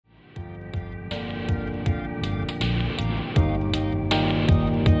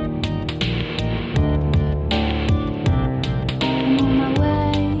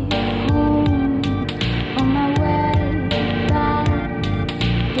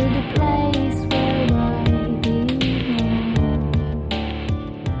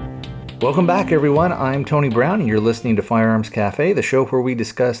Welcome back, everyone. I'm Tony Brown, and you're listening to Firearms Cafe, the show where we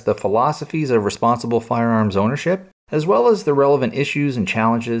discuss the philosophies of responsible firearms ownership, as well as the relevant issues and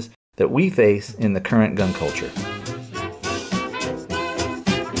challenges that we face in the current gun culture.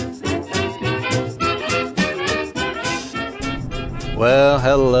 Well,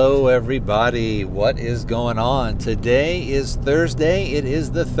 hello, everybody. What is going on? Today is Thursday. It is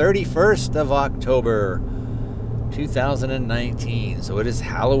the 31st of October, 2019, so it is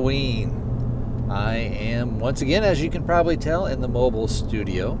Halloween. I am, once again, as you can probably tell, in the mobile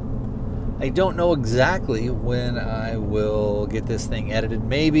studio. I don't know exactly when I will get this thing edited.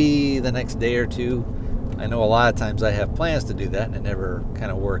 Maybe the next day or two. I know a lot of times I have plans to do that and it never kind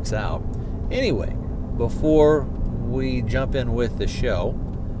of works out. Anyway, before we jump in with the show,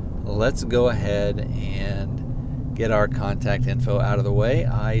 let's go ahead and get our contact info out of the way.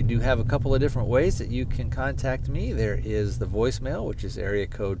 I do have a couple of different ways that you can contact me. There is the voicemail, which is area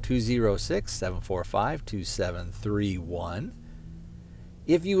code 206-745-2731.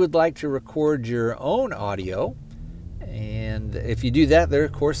 If you would like to record your own audio, and if you do that, there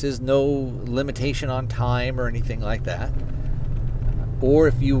of course is no limitation on time or anything like that. Or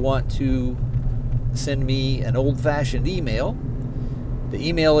if you want to send me an old-fashioned email, the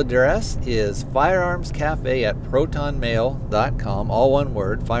email address is firearmscafe@protonmail.com, all one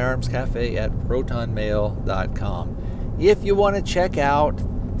word, firearmscafe@protonmail.com. If you want to check out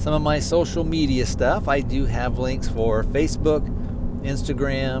some of my social media stuff, I do have links for Facebook,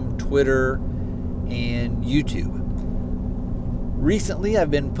 Instagram, Twitter, and YouTube. Recently, I've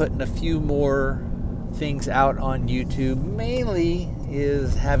been putting a few more things out on YouTube, mainly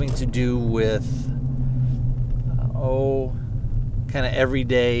is having to do with kind of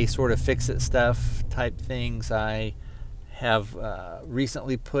everyday sort of fix-it stuff type things. I have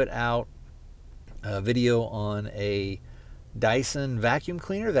recently put out a video on a Dyson vacuum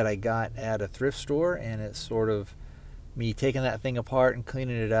cleaner that I got at a thrift store, and it's sort of me taking that thing apart and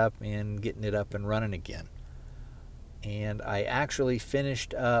cleaning it up and getting it up and running again. And I actually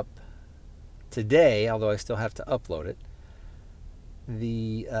finished up today, although I still have to upload it,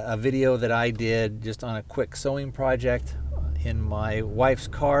 a video that I did just on a quick sewing project in my wife's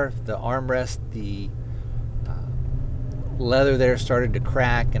car. The armrest, the leather there started to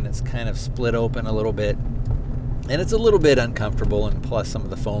crack, and it's kind of split open a little bit, and it's a little bit uncomfortable, and plus some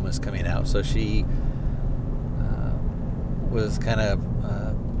of the foam is coming out. So she was kind of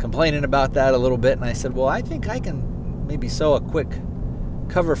complaining about that a little bit, and I said, well, I think I can maybe sew a quick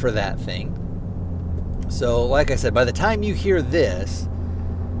cover for that thing. So like I said, by the time you hear this,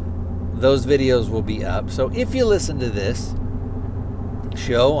 those videos will be up. So if you listen to this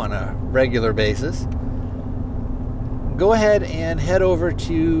show on a regular basis, go ahead and head over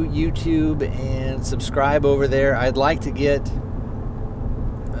to YouTube and subscribe over there. I'd like to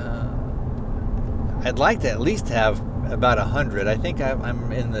at least have about 100. I think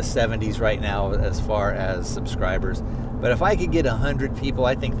I'm in the 70s right now as far as subscribers. But if I could get 100 people,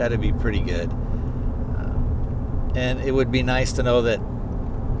 I think that'd be pretty good. And it would be nice to know that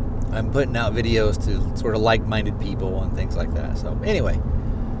I'm putting out videos to sort of like-minded people and things like that. So anyway,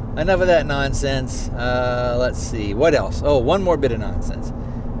 enough of that nonsense. Let's see, what else? Oh, one more bit of nonsense.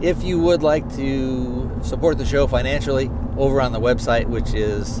 If you would like to support the show financially, over on the website, which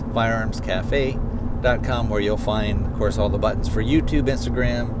is firearmscafe.com, where you'll find, of course, all the buttons for YouTube,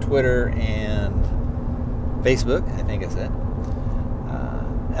 Instagram, Twitter, and Facebook, I think I said.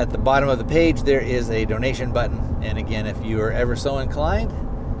 At the bottom of the page, there is a donation button. And again, if you are ever so inclined,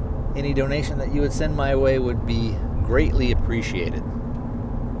 any donation that you would send my way would be greatly appreciated.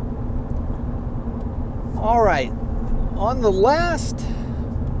 All right. On the last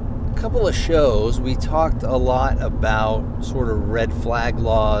couple of shows, we talked a lot about sort of red flag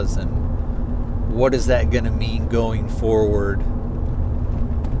laws and what is that going to mean going forward.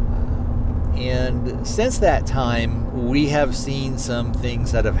 And since that time, we have seen some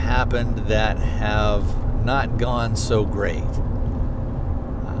things that have happened that have not gone so great.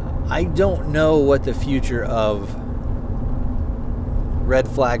 I don't know what the future of red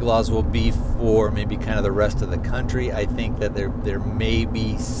flag laws will be for maybe kind of the rest of the country. I think that there may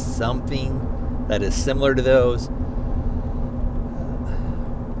be something that is similar to those.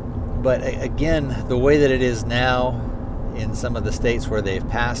 But again, the way that it is now in some of the states where they've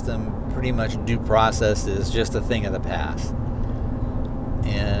passed them, pretty much due process is just a thing of the past.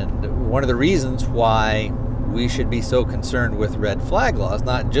 And one of the reasons why we should be so concerned with red flag laws,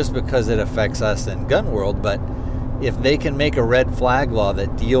 not just because it affects us in gun world, but if they can make a red flag law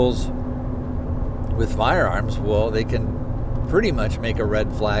that deals with firearms, well, they can pretty much make a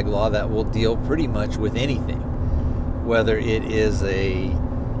red flag law that will deal pretty much with anything, whether it is a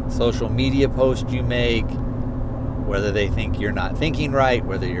social media post you make, whether they think you're not thinking right,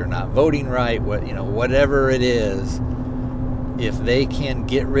 whether you're not voting right, whatever it is, if they can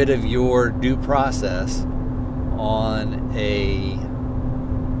get rid of your due process on a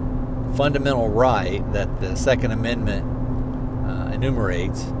fundamental right that the Second Amendment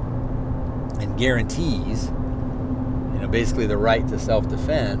enumerates and guarantees, basically the right to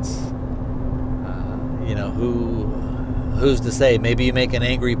self-defense, who's to say? Maybe you make an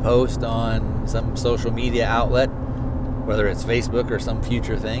angry post on some social media outlet, whether it's Facebook or some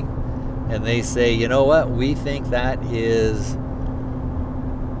future thing, and they say, you know what, we think that is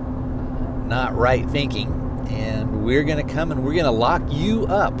not right thinking, and we're going to come and we're going to lock you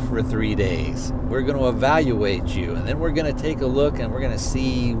up for 3 days. We're going to evaluate you, and then we're going to take a look and we're going to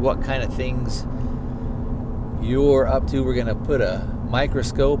see what kind of things you're up to. We're going to put a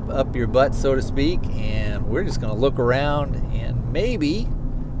microscope up your butt, so to speak, and we're just going to look around, and maybe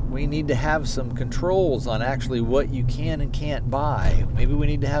we need to have some controls on actually what you can and can't buy. Maybe we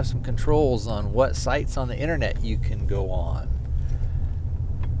need to have some controls on what sites on the internet you can go on.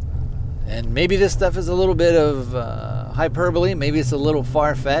 And maybe this stuff is a little bit of hyperbole, maybe it's a little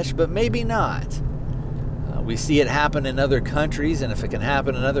far-fetched, but maybe not. We see it happen in other countries, and if it can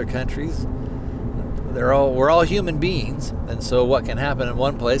happen in other countries, we're all human beings, and so what can happen in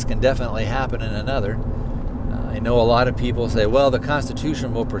one place can definitely happen in another. I know a lot of people say, well, the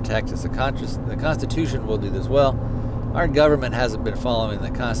Constitution will protect us, the Constitution will do this. Well, our government hasn't been following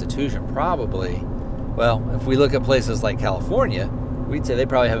the Constitution, probably. Well, if we look at places like California, we'd say they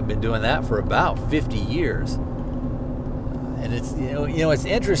probably haven't been doing that for about 50 years. And it's it's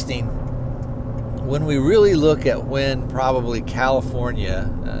interesting when we really look at when probably California,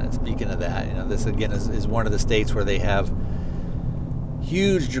 speaking of that, this again is one of the states where they have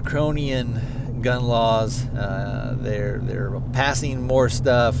huge draconian gun laws. They're passing more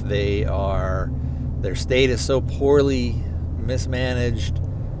stuff. Their state is so poorly mismanaged.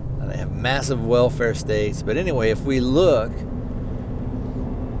 They have massive welfare states. But anyway, if we look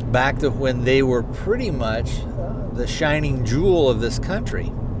back to when they were pretty much the shining jewel of this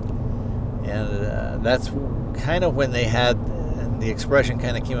country, and that's kind of when they had, and the expression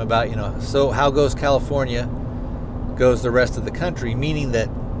kind of came about, so how goes California, goes the rest of the country, meaning that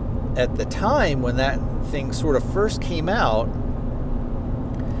at the time when that thing sort of first came out,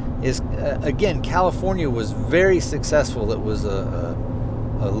 again, California was very successful. It was a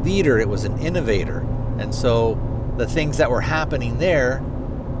leader, it was an innovator, and so the things that were happening there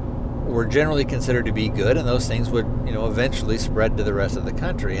were generally considered to be good, and those things would eventually spread to the rest of the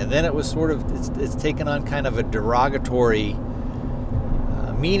country. And then it was sort of it's taken on kind of a derogatory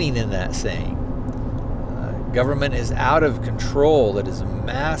meaning in that saying. Government is out of control. It is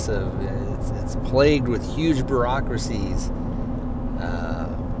massive. It's plagued with huge bureaucracies,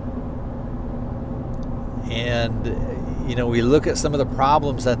 and we look at some of the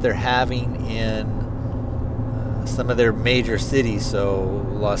problems that they're having in some of their major cities, so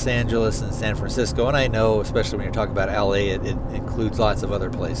Los Angeles and San Francisco, and I know, especially when you're talking about LA, it includes lots of other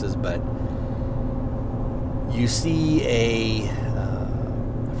places, but you see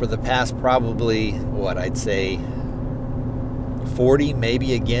for the past probably, I'd say 40,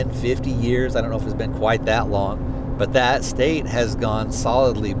 maybe again 50 years, I don't know if it's been quite that long, but that state has gone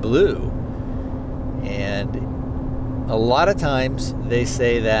solidly blue. And a lot of times they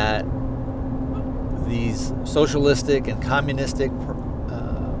say that these socialistic and communistic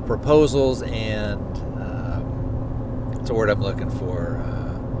proposals and what's the word I'm looking for?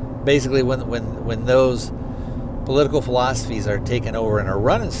 Basically, when those political philosophies are taken over and are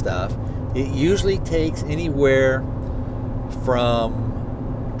running stuff, it usually takes anywhere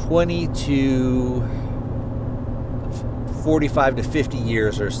from 20 to 45 to 50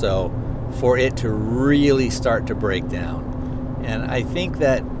 years or so for it to really start to break down. And I think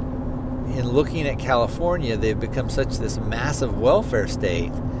that in looking at California, they've become such this massive welfare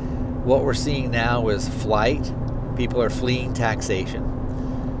state. What we're seeing now is flight. People are fleeing taxation.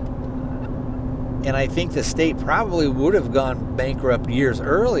 And I think the state probably would have gone bankrupt years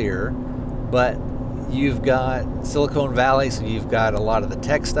earlier, but you've got Silicon Valley, so you've got a lot of the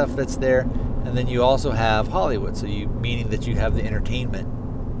tech stuff that's there, and then you also have Hollywood, so meaning that you have the entertainment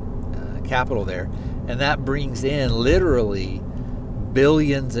capital there, and that brings in literally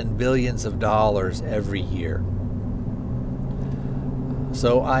billions and billions of dollars every year.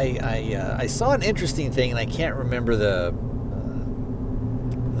 So I saw an interesting thing, and I can't remember the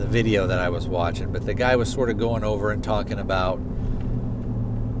video that I was watching, but the guy was sort of going over and talking about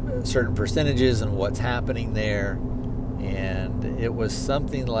certain percentages and what's happening there, and and it was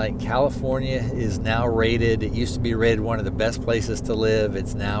something like California is now rated, it used to be rated one of the best places to live,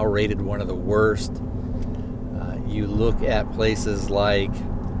 it's now rated one of the worst. You look at places like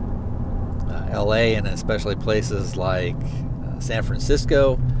LA, and especially places like San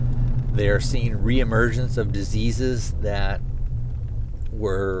Francisco, they're seeing reemergence of diseases that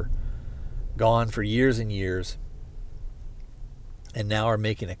were gone for years and years and now are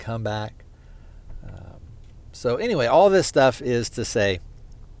making a comeback. So anyway, all this stuff is to say,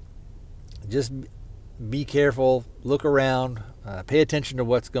 just be careful, look around, pay attention to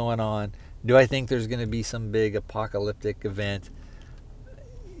what's going on. Do I think there's going to be some big apocalyptic event,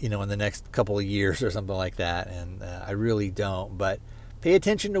 in the next couple of years or something like that? And I really don't. But pay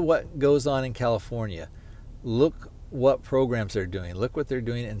attention to what goes on in California. Look what programs they're doing. Look what they're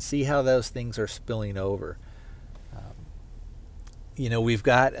doing and see how those things are spilling over. We've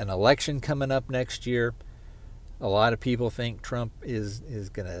got an election coming up next year. A lot of people think Trump is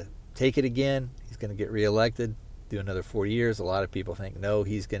going to take it again. He's going to get reelected, do another 4 years. A lot of people think, no,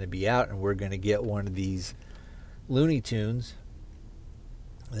 he's going to be out, and we're going to get one of these Looney Tunes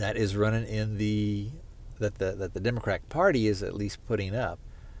that is running that the Democratic Party is at least putting up.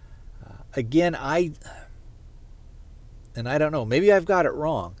 Again, I don't know, maybe I've got it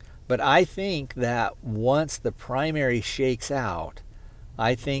wrong, but I think that once the primary shakes out,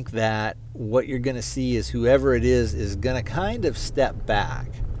 I think that what you're going to see is whoever it is going to kind of step back,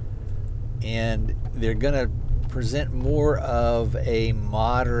 and they're going to present more of a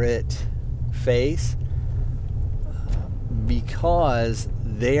moderate face because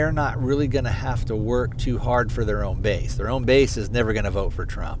they're not really going to have to work too hard for their own base. Their own base is never going to vote for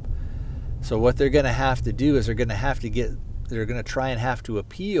Trump. So what they're going to have to do is they're going to try and have to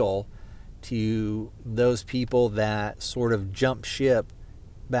appeal to those people that sort of jumped ship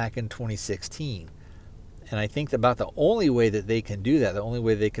back in 2016. And I think about the only way that they can do that, the only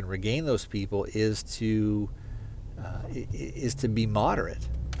way they can regain those people is to be moderate.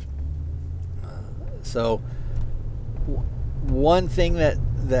 So one thing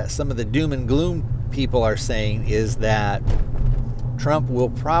that some of the doom and gloom people are saying is that Trump will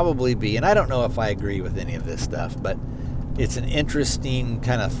probably be, and I don't know if I agree with any of this stuff, but it's an interesting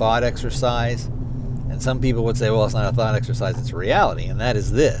kind of thought exercise. And some people would say, well, it's not a thought exercise, it's a reality. And that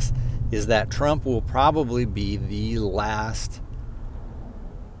is this, is that Trump will probably be the last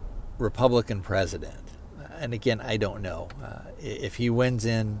Republican president. And again, I don't know. If he wins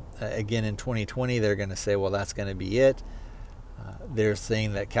again in 2020, they're going to say, well, that's going to be it. They're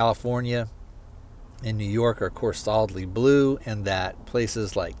saying that California and New York are, of course, solidly blue, and that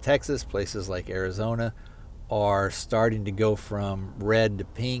places like Texas, places like Arizona are starting to go from red to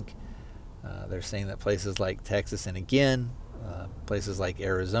pink. They're saying that places like Texas and again, places like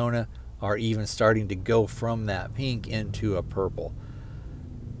Arizona are even starting to go from that pink into a purple.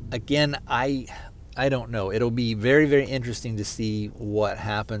 Again, I don't know. It'll be very, very interesting to see what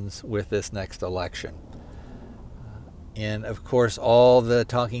happens with this next election. And of course, all the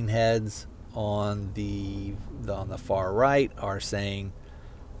talking heads on the far right are saying,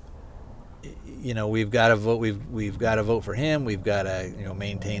 we've got to vote. We've got to vote for him. We've got to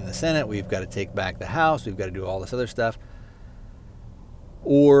maintain the Senate. We've got to take back the House. We've got to do all this other stuff.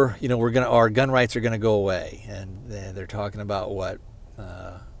 Or our gun rights are gonna go away. And they're talking about what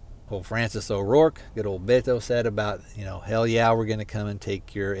old Francis O'Rourke, good old Beto, said about hell yeah, we're gonna come and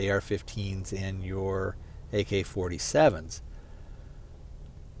take your AR-15s and your AK-47s.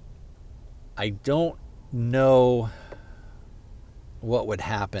 I don't know what would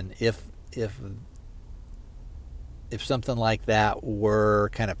happen if something like that were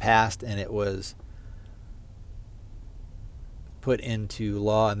kind of passed and it was put into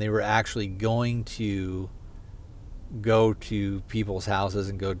law and they were actually going to go to people's houses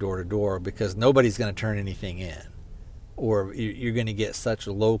and go door to door, because nobody's going to turn anything in, or you're going to get such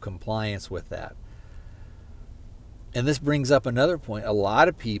low compliance with that. And this brings up another point. A lot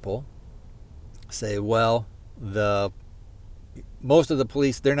of people say, well, most of the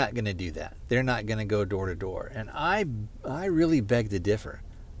police, they're not going to do that. They're not going to go door to door. And I really beg to differ.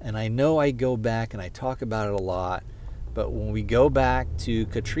 And I know I go back and I talk about it a lot, but when we go back to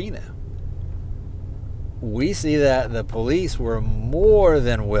Katrina, we see that the police were more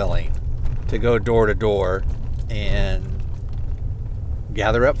than willing to go door to door and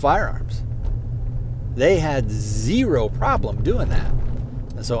gather up firearms. They had zero problem doing that.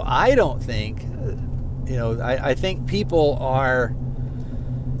 And so I don't think, I think people are,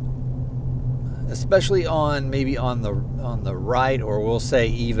 especially on the right, or we'll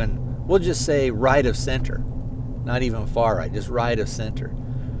just say right of center, not even far right, just right of center.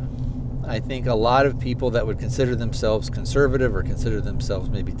 I think a lot of people that would consider themselves conservative or consider themselves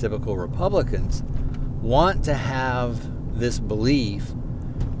maybe typical Republicans want to have this belief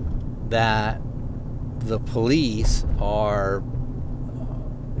that the police are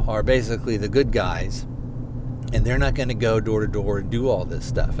basically the good guys, and they're not going to go door to door and do all this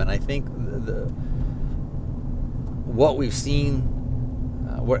stuff. And I think what we've seen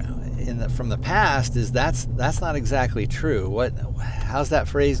from the past is that's not exactly true. How's that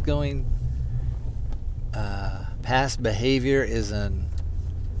phrase going? Past behavior is an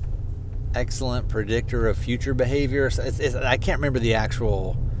excellent predictor of future behavior. I can't remember the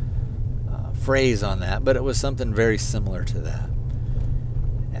actual phrase on that, but it was something very similar to that.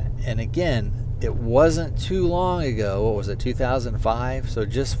 And again, it wasn't too long ago, what was it, 2005? So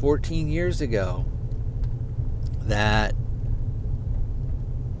just 14 years ago, that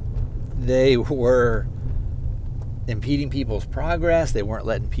they were impeding people's progress. They weren't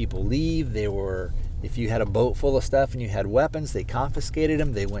letting people leave. If you had a boat full of stuff and you had weapons, they confiscated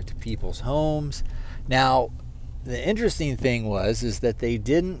them. They went to people's homes. Now, the interesting thing is that they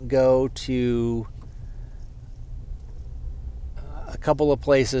didn't go to a couple of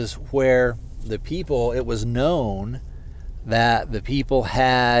places where it was known that the people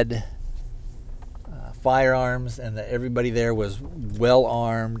had firearms and that everybody there was well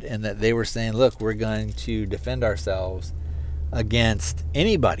armed, and that they were saying, look, we're going to defend ourselves against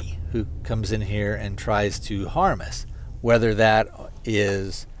anybody who comes in here and tries to harm us, whether that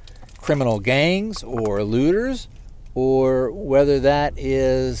is criminal gangs or looters, or whether that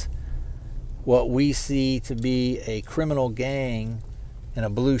is what we see to be a criminal gang in a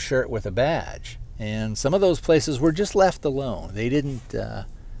blue shirt with a badge. And some of those places were just left alone. They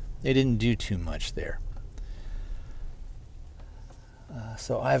didn't do too much there.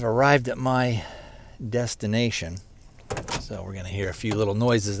 So I've arrived at my destination. So we're going to hear a few little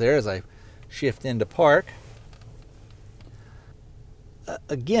noises there as I shift into park.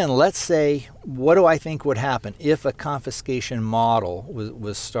 Again, let's say, what do I think would happen if a confiscation model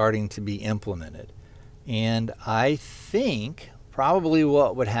was starting to be implemented? And I think probably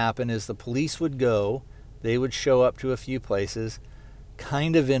what would happen is the police would go, they would show up to a few places,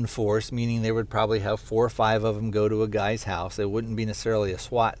 kind of in force, meaning they would probably have 4 or 5 of them go to a guy's house. It wouldn't be necessarily a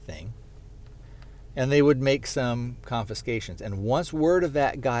SWAT thing. And they would make some confiscations. And once word of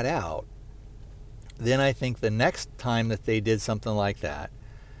that got out, then I think the next time that they did something like that,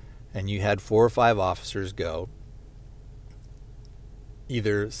 and you had 4 or 5 officers go,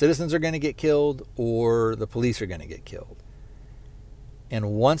 either citizens are going to get killed or the police are going to get killed.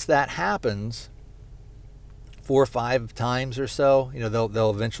 And once that happens, 4 or 5 times or so, they'll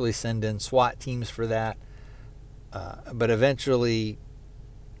eventually send in SWAT teams for that. But eventually,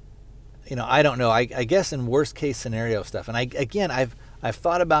 I don't know. I guess in worst case scenario stuff. And I've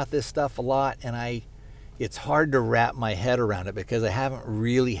thought about this stuff a lot, and it's hard to wrap my head around it because I haven't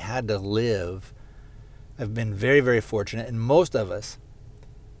really had to live. I've been very, very fortunate, and most of us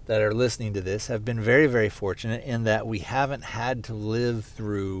that are listening to this have been very, very fortunate in that we haven't had to live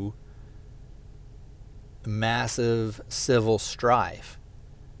through massive civil strife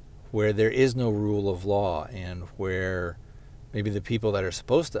where there is no rule of law, and where maybe the people that are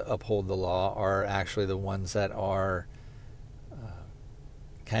supposed to uphold the law are actually the ones that are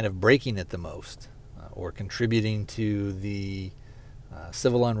kind of breaking it the most, or contributing to the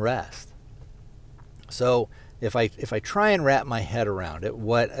civil unrest. So if I try and wrap my head around it,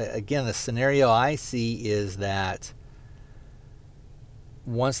 the scenario I see is that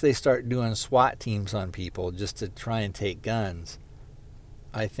once they start doing SWAT teams on people just to try and take guns,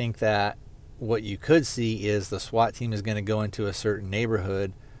 I think that what you could see is the SWAT team is going to go into a certain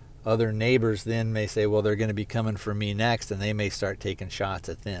neighborhood. Other neighbors then may say, well, they're going to be coming for me next, and they may start taking shots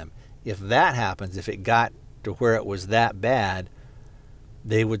at them. If that happens, if it got to where it was that bad,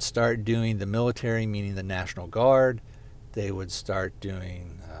 they would start doing the military, meaning the National Guard. They would start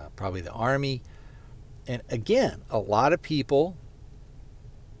doing probably the Army. And again, a lot of people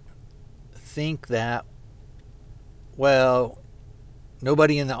think that, well,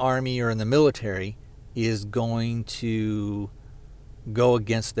 nobody in the Army or in the military is going to go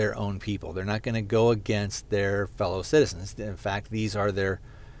against their own people. They're not going to go against their fellow citizens. In fact, these are their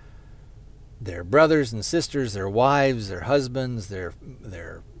brothers and sisters, their wives, their husbands, their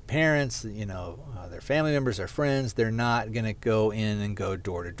parents, their family members, their friends. They're not going to go in and go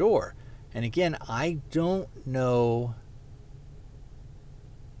door to door. And again, I don't know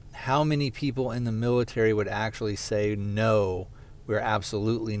how many people in the military would actually say, no, we're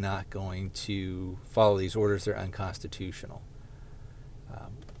absolutely not going to follow these orders. They're unconstitutional.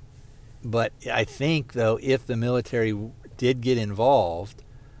 But I think, though, if the military did get involved,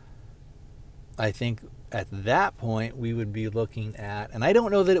 I think at that point we would be looking at, and I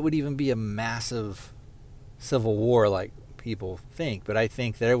don't know that it would even be a massive civil war like people think, but I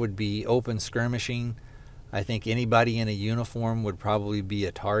think there would be open skirmishing. I think anybody in a uniform would probably be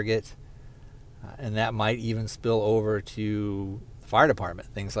a target, and that might even spill over to the fire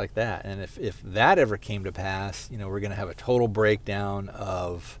department, things like that. And if that ever came to pass, we're going to have a total breakdown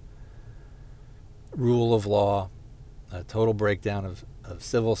of rule of law, a total breakdown of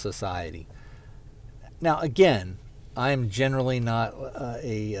civil society. Now, again, I'm generally not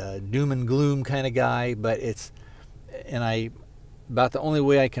a doom and gloom kind of guy, but about the only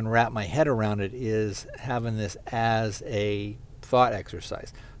way I can wrap my head around it is having this as a thought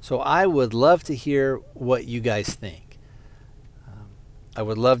exercise. So I would love to hear what you guys think. I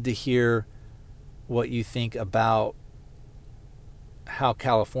would love to hear what you think about how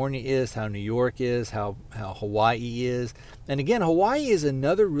California is, how New York is, how Hawaii is. And again, Hawaii is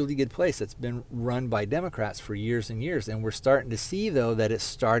another really good place that's been run by Democrats for years and years. And we're starting to see, though, that it's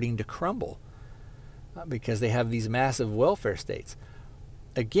starting to crumble because they have these massive welfare states.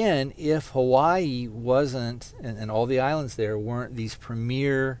 Again, if Hawaii wasn't, and all the islands there weren't these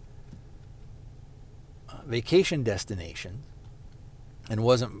premier vacation destinations and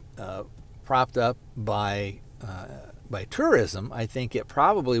wasn't propped up by tourism, I think it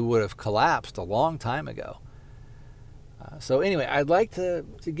probably would have collapsed a long time ago. So anyway, I'd like to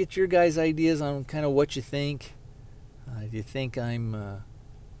get your guys' ideas on kind of what you think. Do you think I'm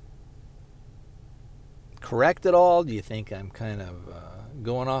correct at all? Do you think I'm kind of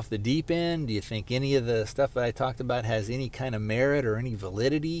going off the deep end? Do you think any of the stuff that I talked about has any kind of merit or any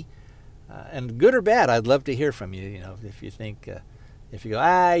validity? And good or bad, I'd love to hear from you. If you think, if you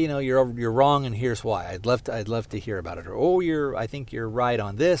go, you're wrong and here's why. I'd love to hear about it. Or I think you're right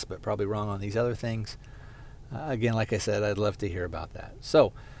on this, but probably wrong on these other things. Again, like I said, I'd love to hear about that.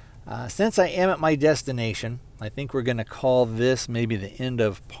 So, since I am at my destination, I think we're going to call this maybe the end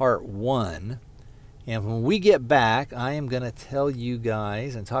of part 1. And when we get back, I am going to tell you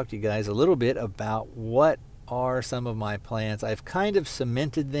guys and talk to you guys a little bit about what are some of my plans. I've kind of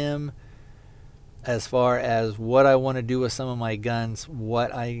cemented them as far as what I want to do with some of my guns,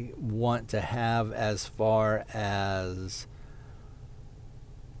 what I want to have as far as,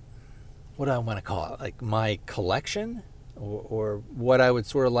 what do I want to call it? Like my collection, or what I would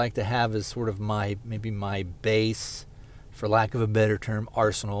sort of like to have as sort of maybe my base, for lack of a better term,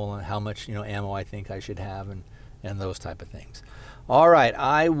 arsenal, and how much ammo I think I should have, and those type of things. All right,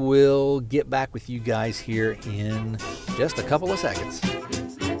 I will get back with you guys here in just a couple of seconds.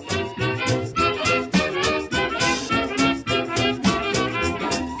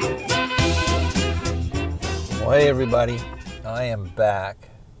 Well, hey everybody, I am back.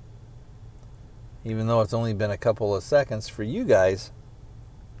 Even though it's only been a couple of seconds for you guys,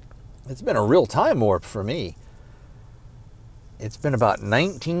 it's been a real time warp for me. It's been about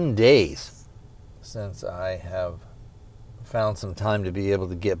 19 days since I have found some time to be able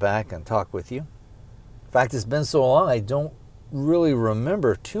to get back and talk with you. In fact, it's been so long I don't really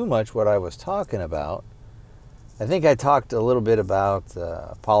remember too much what I was talking about. I think I talked a little bit about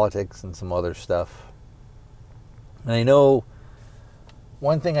politics and some other stuff. And I know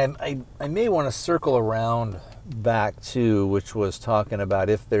one thing I may want to circle around back to, which was talking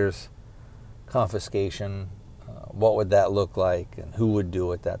about if there's confiscation, what would that look like, and who would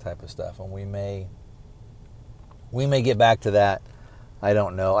do it, that type of stuff. And we may get back to that. I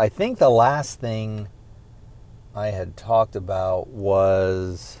don't know. I think the last thing I had talked about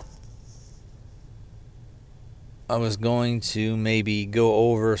was I was going to maybe go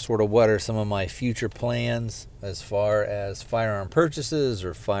over sort of what are some of my future plans as far as firearm purchases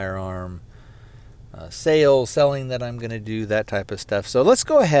or firearm selling that I'm going to do, that type of stuff. So let's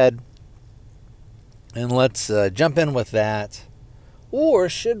go ahead and let's jump in with that. Or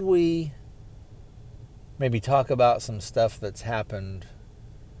should we maybe talk about some stuff that's happened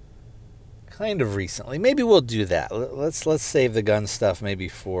kind of recently? Maybe we'll do that. Let's save the gun stuff maybe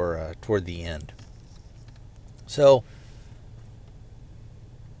for toward the end. So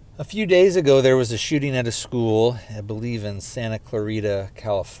a few days ago there was a shooting at a school, I believe in Santa Clarita,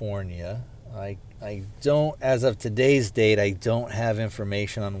 California. I don't, as of today's date, I don't have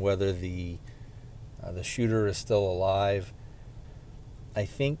information on whether the shooter is still alive. I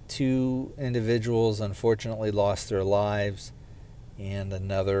think 2 individuals unfortunately lost their lives, and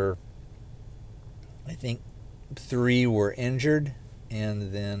another, I think 3 were injured.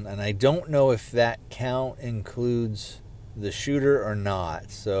 And I don't know if that count includes the shooter or not.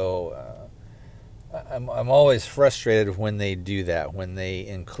 So I'm always frustrated when they do that, when they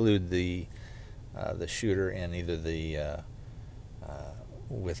include the shooter in either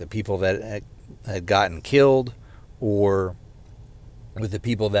with the people that had gotten killed or with the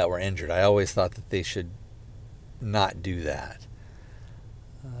people that were injured. I always thought that they should not do that.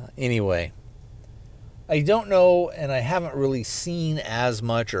 Anyway, I don't know, and I haven't really seen as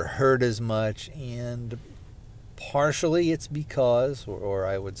much or heard as much, and partially it's because, or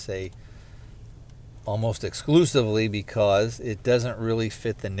I would say almost exclusively because, it doesn't really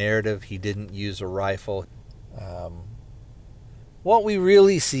fit the narrative. He didn't use a rifle. What we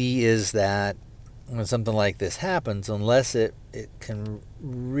really see is that when something like this happens, unless it can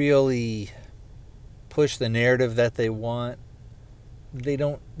really push the narrative that they want, they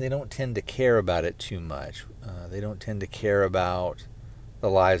don't tend to care about it too much. They don't tend to care about the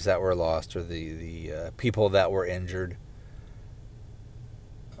lives that were lost or the people that were injured.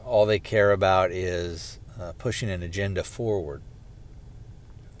 All they care about is pushing an agenda forward.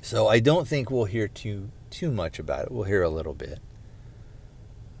 So I don't think we'll hear too much about it. We'll hear a little bit.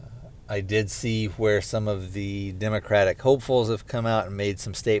 I did see where some of the Democratic hopefuls have come out and made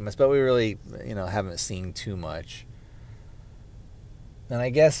some statements, but we really, haven't seen too much. And I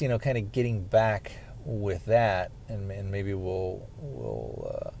guess, kind of getting back with that, and maybe we'll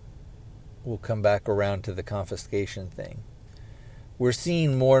come back around to the confiscation thing. We're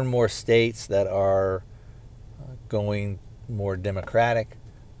seeing more and more states that are going more democratic.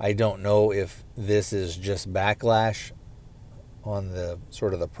 I don't know if this is just backlash on the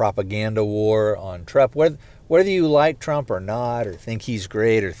sort of the propaganda war on Trump. Whether you like Trump or not, or think he's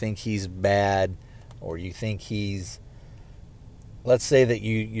great, or think he's bad, or you think he's, let's say that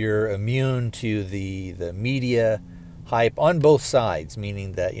you're immune to the media hype on both sides,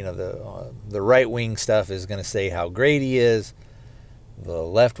 meaning that the right-wing stuff is going to say how great he is, the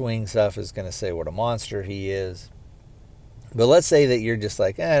left-wing stuff is going to say what a monster he is. But let's say that you're just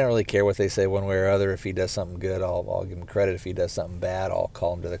like, I don't really care what they say one way or other. If he does something good, I'll give him credit. If he does something bad, I'll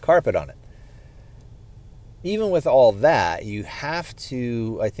call him to the carpet on it. Even with all that, you have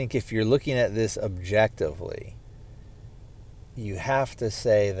to, I think if you're looking at this objectively, you have to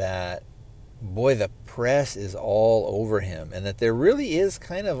say that, boy, the press is all over him, and that there really is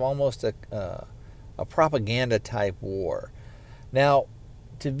kind of almost a propaganda type war. Now,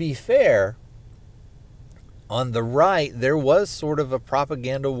 to be fair, on the right, there was sort of a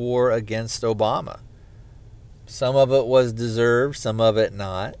propaganda war against Obama. Some of it was deserved, some of it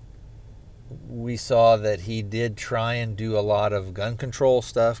not. We saw that he did try and do a lot of gun control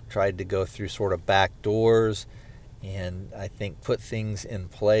stuff, tried to go through sort of back doors, and I think put things in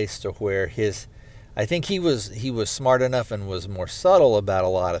place to where I think he was smart enough and was more subtle about a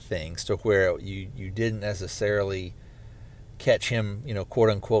lot of things to where you didn't necessarily catch him, quote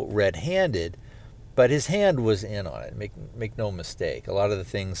unquote, red-handed. But his hand was in on it. Make no mistake. A lot of the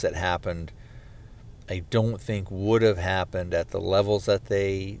things that happened, I don't think would have happened at the levels that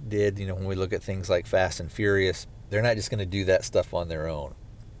they did. When we look at things like Fast and Furious, they're not just going to do that stuff on their own.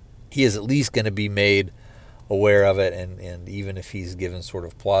 He is at least going to be made aware of it, and even if he's given sort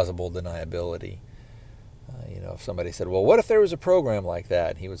of plausible deniability. If somebody said, well, what if there was a program like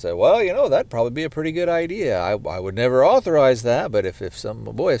that? He would say, well, that'd probably be a pretty good idea. I would never authorize that, but if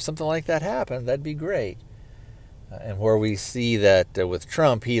something like that happened, that'd be great. And where we see that with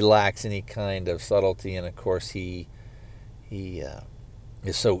Trump, he lacks any kind of subtlety, and of course he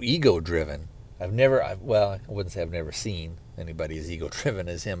is so ego-driven. I wouldn't say I've never seen anybody as ego-driven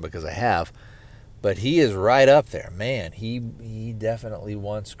as him, because I have. But he is right up there. Man, he definitely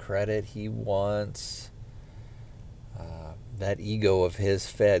wants credit. He wants that ego of his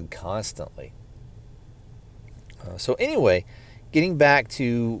fed constantly. So anyway, getting back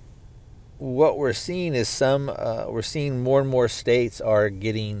to what we're seeing is we're seeing more and more states are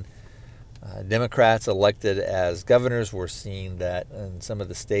getting Democrats elected as governors. We're seeing that in some of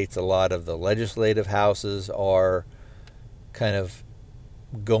the states, a lot of the legislative houses are kind of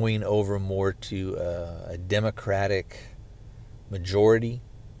going over more to a Democratic majority.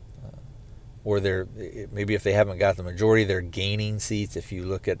 Or maybe if they haven't got the majority, they're gaining seats. If you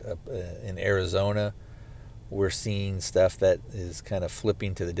look at in Arizona, we're seeing stuff that is kind of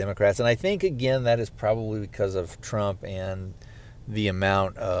flipping to the Democrats. And I think, again, that is probably because of Trump and the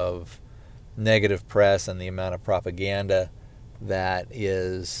amount of negative press and the amount of propaganda that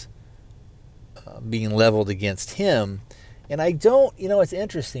is being leveled against him. And I don't, it's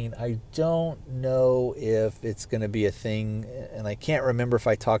interesting. I don't know if it's going to be a thing, and I can't remember if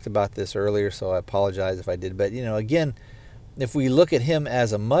I talked about this earlier, so I apologize if I did. But, again, if we look at him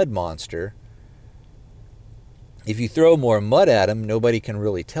as a mud monster, if you throw more mud at him, nobody can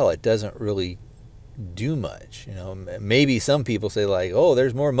really tell. It doesn't really do much. Maybe some people say like, oh,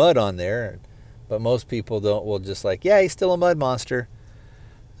 there's more mud on there, but most people will just like, yeah, he's still a mud monster.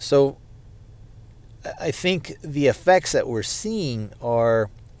 So I think the effects that we're seeing are,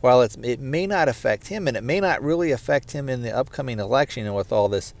 while it may not affect him, and it may not really affect him in the upcoming election, and with all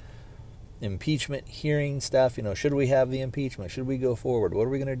this impeachment hearing stuff, should we have the impeachment? Should we go forward? What are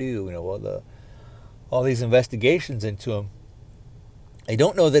we going to do? All these investigations into him. I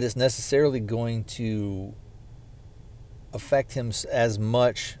don't know that it's necessarily going to affect him as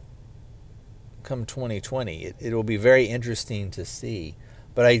much come 2020. It will be very interesting to see.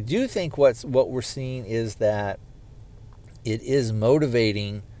 But I do think what we're seeing is that it is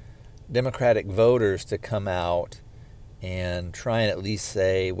motivating Democratic voters to come out and try and at least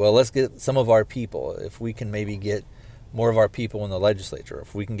say, well, let's get some of our people. If we can maybe get more of our people in the legislature,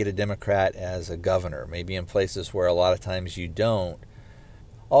 if we can get a Democrat as a governor, maybe in places where a lot of times you don't.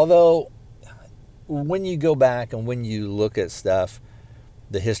 Although, when you go back and when you look at stuff,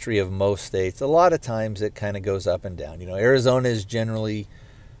 the history of most states, a lot of times it kind of goes up and down. Arizona is generally,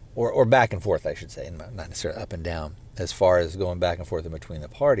 or back and forth, I should say, not necessarily up and down, as far as going back and forth in between the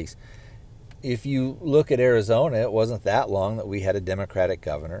parties. If you look at Arizona, it wasn't that long that we had a Democratic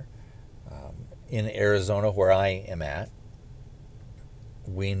governor. In Arizona, where I am at,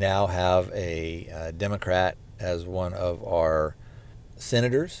 we now have a Democrat as one of our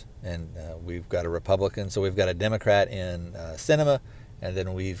senators, and we've got a Republican. So we've got a Democrat in Sinema, and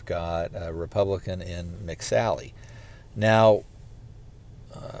then we've got a Republican in McSally. Now,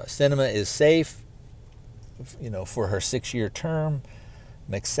 Sinema is safe, for her 6-year term.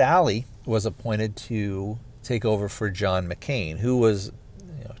 McSally was appointed to take over for John McCain, who was,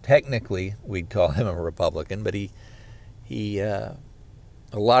 technically we'd call him a Republican, but he a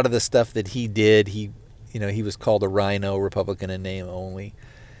lot of the stuff that he did, he was called a rhino, Republican in name only.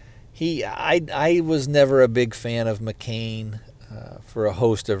 I was never a big fan of McCain for a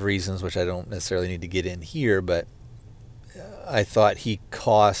host of reasons, which I don't necessarily need to get in here, but I thought he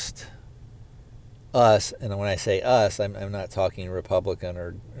cost us, and when I say us, I'm not talking Republican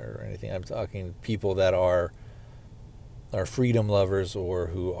or anything. I'm talking people that are freedom lovers or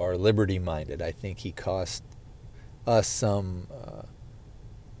who are liberty minded. I think he cost us some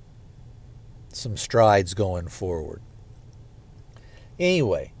strides going forward.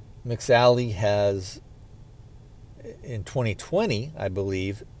 Anyway, McSally has, in 2020, I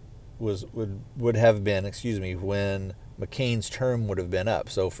believe, would have been, when McCain's term would have been up.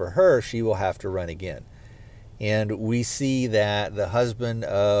 So for her, she will have to run again. And we see that the husband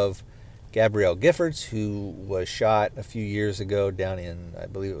of Gabrielle Giffords, who was shot a few years ago down in, I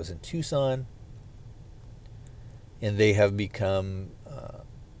believe it was in Tucson, and they have become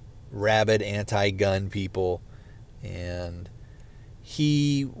rabid anti-gun people. And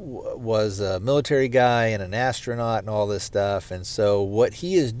he was a military guy and an astronaut and all this stuff. And so what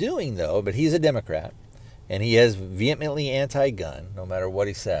he is doing, though, but he's a Democrat, and he is vehemently anti-gun, no matter what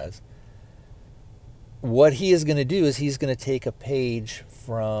he says. What he is going to do is he's going to take a page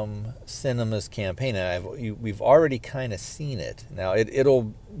from Sinema's campaign. And we've already kind of seen it. Now,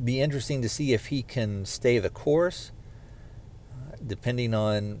 it'll be interesting to see if he can stay the course, depending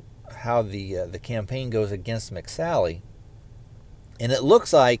on how the campaign goes against McSally. And it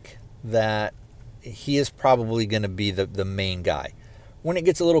looks like that he is probably going to be the main guy. When it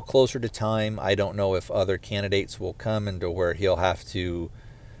gets a little closer to time, I don't know if other candidates will come into where he'll have to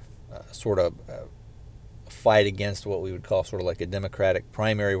sort of fight against what we would call sort of like a Democratic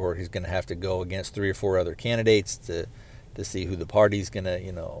primary, where he's going to have to go against 3 or 4 other candidates to see who the party's going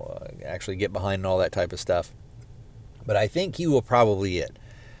to, actually get behind and all that type of stuff. But I think he will probably it.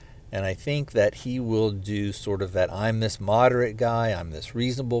 And I think that he will do sort of that, I'm this moderate guy, I'm this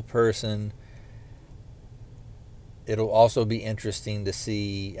reasonable person. It'll also be interesting to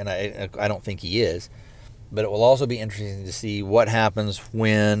see, and I don't think he is, but it will also be interesting to see what happens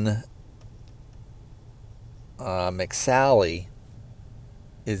when McSally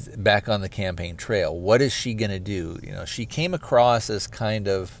is back on the campaign trail. What is she going to do? She came across as kind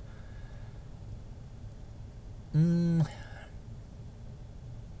of,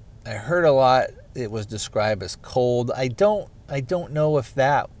 I heard a lot, it was described as cold. I don't know if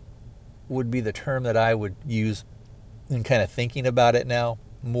that would be the term that I would use in kind of thinking about it now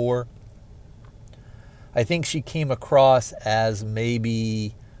more. I think she came across as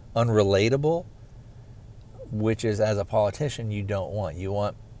maybe unrelatable, which is, as a politician, you don't want. You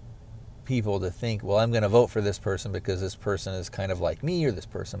want people to think, well, I'm going to vote for this person because this person is kind of like me, or this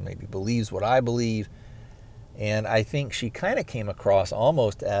person maybe believes what I believe. And I think she kind of came across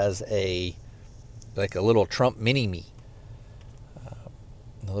almost as like a little Trump mini-me.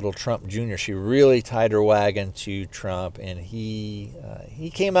 A little Trump Jr. She really tied her wagon to Trump, and he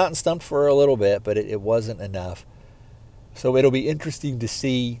came out and stumped for her a little bit, but it wasn't enough. So it'll be interesting to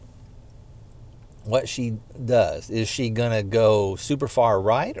see what she does. Is she going to go super far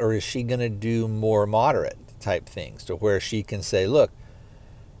right, or is she going to do more moderate type things to where she can say, look,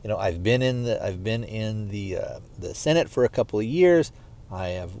 I've been in the Senate for a couple of years. I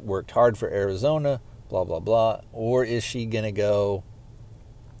have worked hard for Arizona, blah, blah, blah. Or is she going to go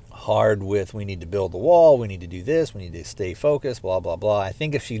hard with, we need to build the wall, we need to do this, we need to stay focused, blah, blah, blah. I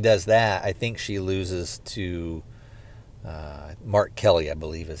think if she does that, I think she loses to Mark Kelly, I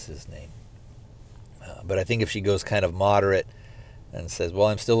believe is his name. But I think if she goes kind of moderate and says, well,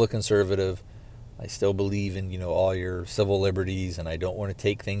 I'm still a conservative, I still believe in, all your civil liberties, and I don't want to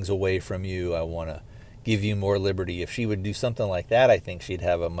take things away from you, I want to give you more liberty. If she would do something like that, I think she'd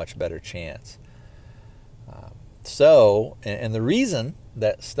have a much better chance. And the reason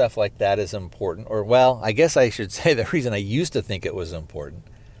that stuff like that is important, or well, I guess I should say the reason I used to think it was important,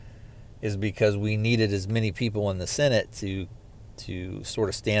 is because we needed as many people in the Senate to sort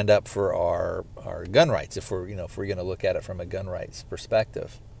of stand up for our gun rights, if we're going to look at it from a gun rights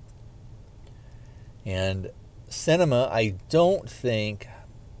perspective. And Sinema,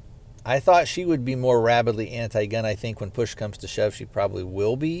 I thought she would be more rabidly anti-gun. I think when push comes to shove, she probably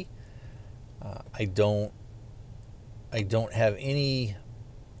will be. I don't have any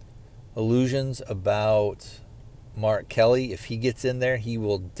illusions about Mark Kelly. If he gets in there, he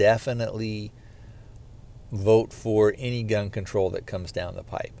will definitely vote for any gun control that comes down the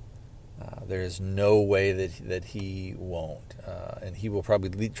pipe. There is no way that he won't. And he will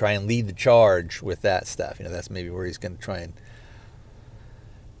probably try and lead the charge with that stuff. That's maybe where he's going to try and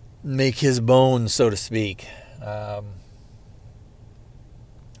make his bones, so to speak.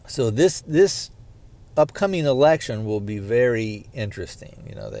 So this upcoming election will be very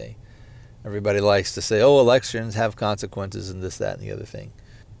interesting. Everybody likes to say, elections have consequences and this, that, and the other thing.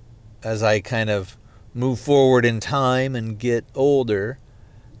 As I kind of move forward in time and get older,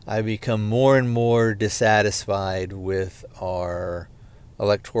 I become more and more dissatisfied with our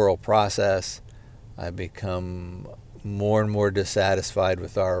electoral process. I become more and more dissatisfied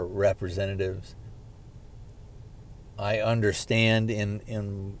with our representatives. I understand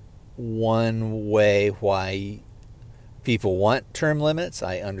in one way why people want term limits.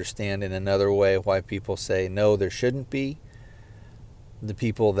 I understand in another way why people say no, there shouldn't be. The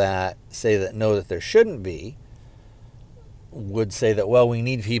people that say that no, that there shouldn't be, would say that, well, we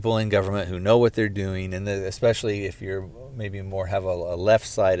need people in government who know what they're doing, and especially if you're maybe more have a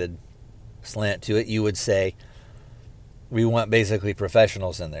left-sided slant to it, you would say we want basically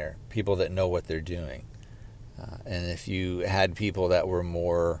professionals in there, people that know what they're doing. And if you had people that were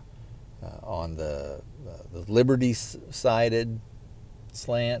more on the liberty-sided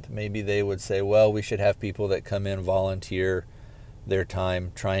slant, maybe they would say, well, we should have people that come in, volunteer their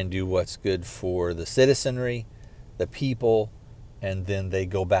time, try and do what's good for the citizenry, the people, and then they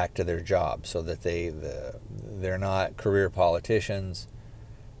go back to their job, so that they're not career politicians,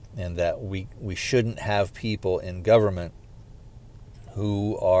 and that we shouldn't have people in government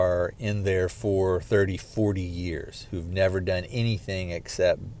who are in there for 30, 40 years, who've never done anything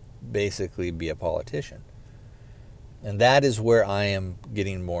except basically be a politician. And that is where I am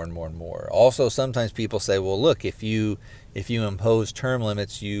getting more and more and more. Also, sometimes people say, well, look, if you impose term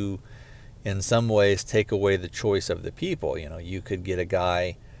limits, you in some ways take away the choice of the people. You could get a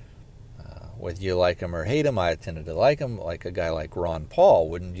guy, whether you like him or hate him, I tended to like him, like a guy like Ron Paul.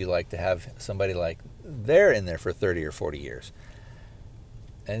 Wouldn't you like to have somebody like they're in there for 30 or 40 years?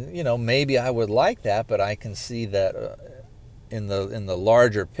 And, maybe I would like that, but I can see that in the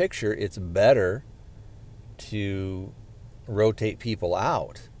larger picture, it's better to rotate people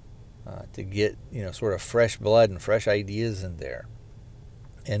out, to get, sort of fresh blood and fresh ideas in there,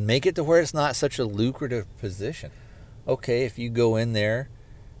 and make it to where it's not such a lucrative position. Okay, if you go in there,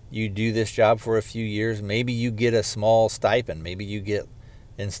 you do this job for a few years, maybe you get a small stipend. Maybe you get,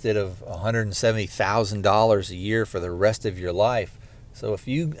 instead of $170,000 a year for the rest of your life. So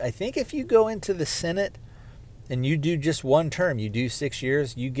I think if you go into the Senate and you do just one term, you do 6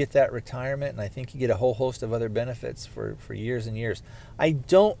 years, you get that retirement, and I think you get a whole host of other benefits for years and years. I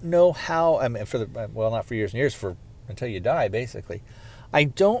don't know how, not for years and years, until you die, basically. I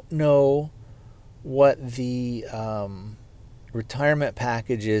don't know what the retirement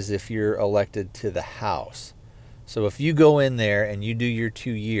package is if you're elected to the House. So if you go in there and you do your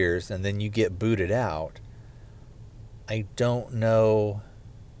 2 years and then you get booted out, I don't know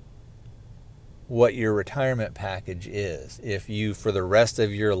what your retirement package is. If you, for the rest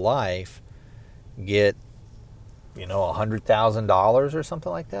of your life, get, $100,000 or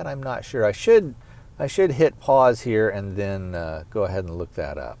something like that, I'm not sure. I should hit pause here and then go ahead and look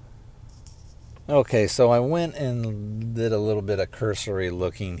that up. Okay, so I went and did a little bit of cursory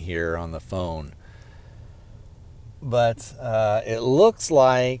looking here on the phone But it looks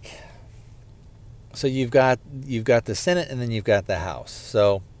like, so you've got the Senate and then you've got the House.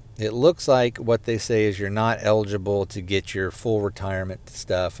 So it looks like what they say is you're not eligible to get your full retirement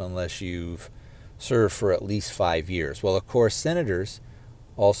stuff unless you've served for at least 5 years. Well, of course, senators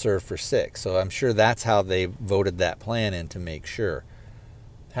all serve for 6. So I'm sure that's how they voted that plan in, to make sure.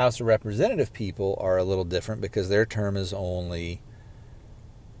 House of Representative people are a little different because their term is only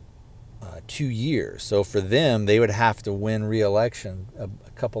 2 years. So for them, they would have to win re-election at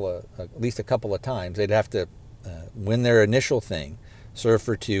least a couple of times. They'd have to win their initial thing, serve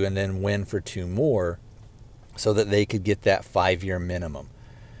for 2, and then win for 2 more so that they could get that 5-year minimum.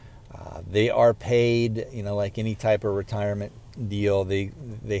 They are paid, like any type of retirement deal.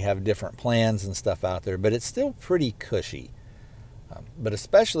 They have different plans and stuff out there, but it's still pretty cushy. But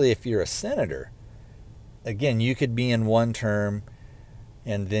especially if you're a senator, again, you could be in one term,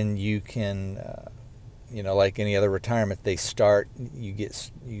 and then you can, like any other retirement, they start. You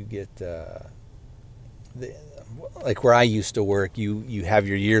get like where I used to work. You have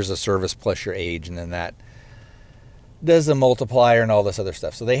your years of service plus your age, and then that does a multiplier and all this other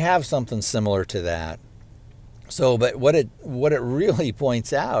stuff. So they have something similar to that. So, but what it really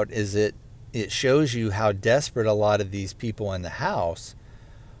points out is it shows you how desperate a lot of these people in the House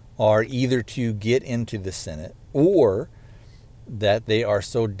are, either to get into the Senate, or that they are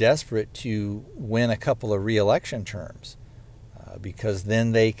so desperate to win a couple of re-election terms, because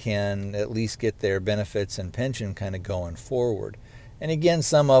then they can at least get their benefits and pension kind of going forward. And again,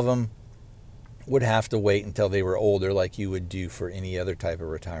 some of them would have to wait until they were older, like you would do for any other type of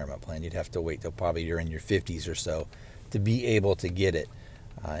retirement plan. You'd have to wait till probably you're in your 50s or so to be able to get it.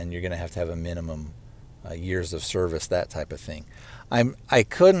 And you're going to have a minimum years of service, that type of thing.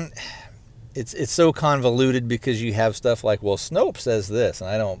 It's so convoluted because you have stuff like, well, Snopes says this, and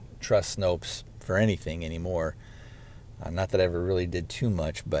I don't trust Snopes for anything anymore. Not that I ever really did too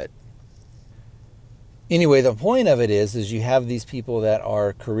much, but anyway, the point of it is you have these people that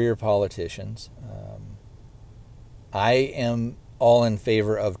are career politicians. I am all in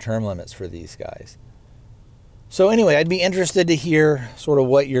favor of term limits for these guys. So anyway, I'd be interested to hear sort of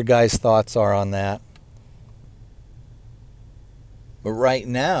what your guys' thoughts are on that. But right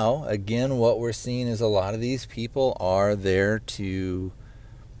now, again, what we're seeing is a lot of these people are there to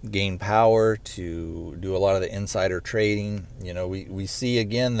gain power, to do a lot of the insider trading. We see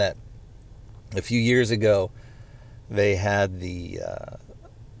again that a few years ago they had the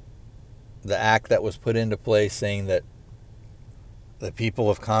act that was put into place saying that the people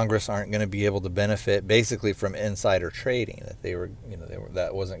of Congress aren't going to be able to benefit basically from insider trading, that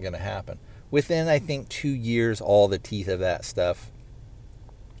that wasn't going to happen. Within, I think, 2 years, all the teeth of that stuff,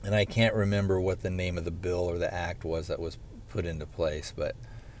 and I can't remember what the name of the bill or the act was that was put into place, but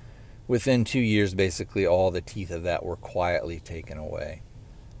within 2 years, basically all the teeth of that were quietly taken away.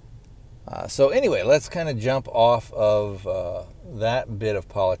 So anyway, let's kind of jump off of that bit of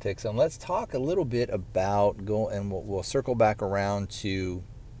politics, and let's talk a little bit about and we'll circle back around to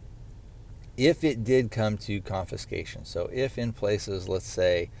if it did come to confiscation. So if in places, let's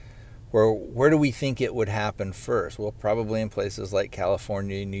say, where do we think it would happen first? Well, probably in places like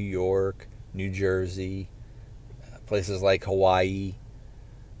California, New York, New Jersey, places like Hawaii.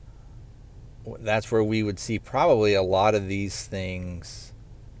 That's where we would see probably a lot of these things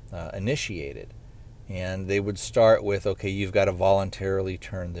initiated. And they would start with, okay, you've got to voluntarily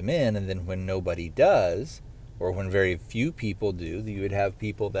turn them in, and then when nobody does, or when very few people do, you would have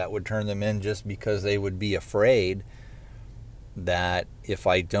people that would turn them in just because they would be afraid that if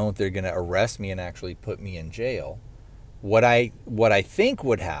I don't, they're going to arrest me and actually put me in jail. What I think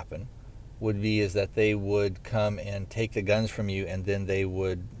would happen would be is that they would come and take the guns from you, and then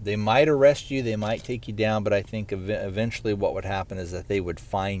they might arrest you, they might take you down, but I think eventually what would happen is that they would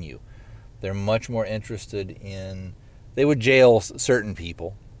fine you. They're much more interested they would jail certain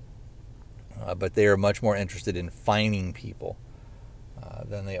people, but they are much more interested in fining people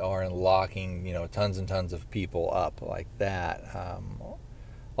than they are in locking, tons and tons of people up like that.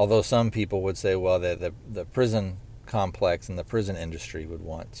 Although some people would say, well, the prison complex and the prison industry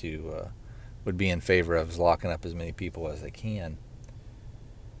would be in favor of locking up as many people as they can.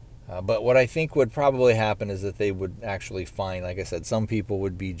 But what I think would probably happen is that they would actually fine, like I said, some people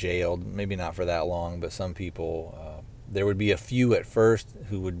would be jailed, maybe not for that long, but some people, there would be a few at first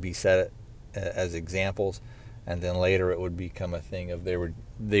who would be set as examples, and then later it would become a thing of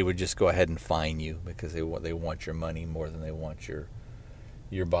they would just go ahead and fine you because they want your money more than they want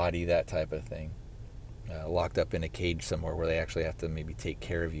your body, that type of thing. Locked up in a cage somewhere where they actually have to maybe take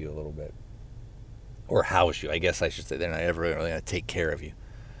care of you a little bit. Or house you, I guess I should say. They're not ever really going to take care of you.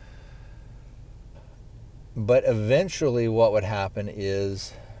 But eventually what would happen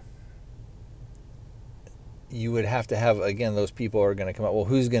is you would have to have, again, those people are going to come out. Well,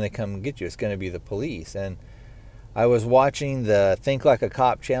 who's going to come get you? It's going to be the police. And I was watching the Think Like a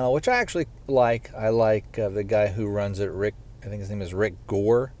Cop channel, which I actually like. I like the guy who runs it, Rick. I think his name is Rick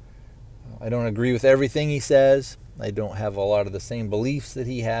Gore. I don't agree with everything he says. I don't have a lot of the same beliefs that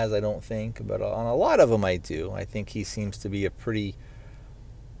he has, I don't think. But on a lot of them I do. I think he seems to be a pretty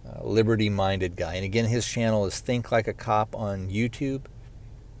liberty-minded guy. And again, his channel is Think Like a Cop on YouTube.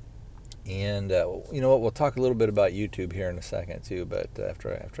 And you know what? We'll talk a little bit about YouTube here in a second too. But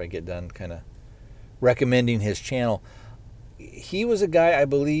after I get done kind of recommending his channel, he was a guy, I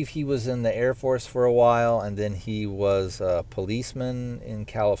believe he was in the Air Force for a while, and then he was a policeman in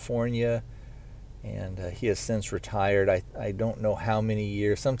California, and he has since retired. I don't know how many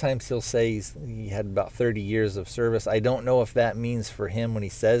years. Sometimes he'll say he had about 30 years of service. I don't know if that means for him when he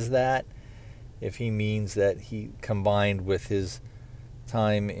says that, if he means that he combined with his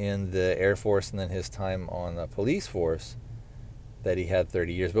time in the Air Force and then his time on the police force that he had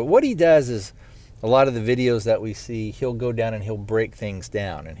 30 years. But what he does is, a lot of the videos that we see, he'll go down and he'll break things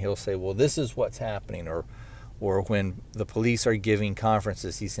down, and he'll say, well, this is what's happening. Or when the police are giving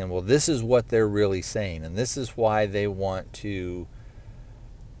conferences, he's saying, well, this is what they're really saying, and this is why they want to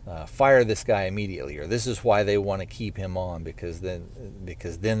fire this guy immediately, or this is why they want to keep him on, because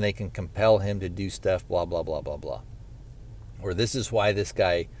then they can compel him to do stuff, blah, blah, blah, blah, blah. Or this is why this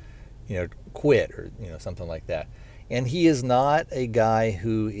guy, quit, or, something like that. And he is not a guy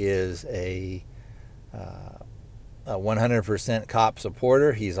who is a 100% cop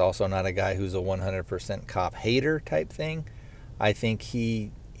supporter. He's also not a guy who's a 100% cop hater type thing. I think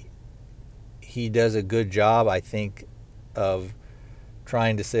he does a good job, I think, of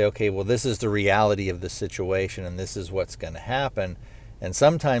trying to say, okay, well, this is the reality of the situation and this is what's going to happen. And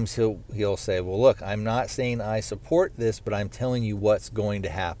sometimes he'll say, well, look, I'm not saying I support this, but I'm telling you what's going to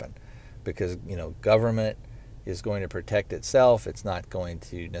happen, because government is going to protect itself. It's not going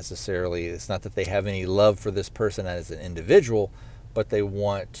to necessarily, it's not that they have any love for this person as an individual, but they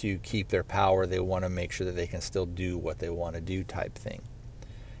want to keep their power. They want to make sure that they can still do what they want to do type thing.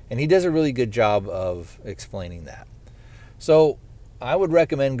 And he does a really good job of explaining that. So I would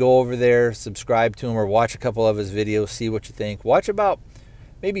recommend go over there, subscribe to him, or watch a couple of his videos, see what you think. Watch about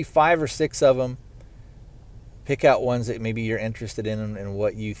maybe 5 or 6 of them. Pick out ones that maybe you're interested in and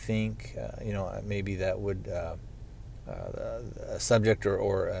what you think, maybe that would, a subject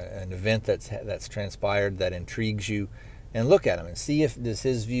or an event that's transpired that intrigues you, and look at them and see if does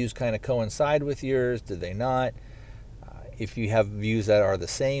his views kind of coincide with yours, do they not? If you have views that are the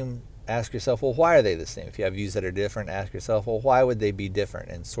same, ask yourself, well, why are they the same? If you have views that are different, ask yourself, well, why would they be different?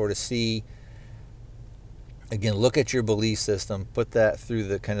 And sort of see, again, look at your belief system, put that through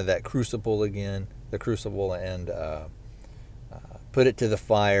the kind of that crucible again, and put it to the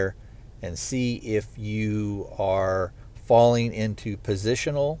fire and see if you are falling into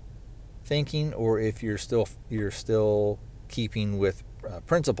positional thinking or if you're still keeping with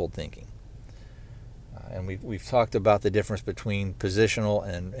principled thinking. And we've talked about the difference between positional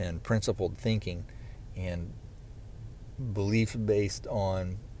and principled thinking, and beliefs based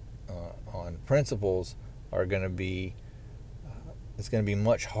on principles are going to be it's going to be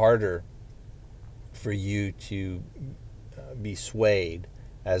much harder for you to be swayed,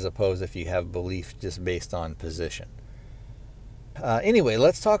 as opposed if you have belief just based on position. Anyway,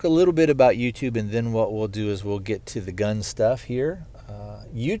 let's talk a little bit about YouTube, and then what we'll do is we'll get to the gun stuff here.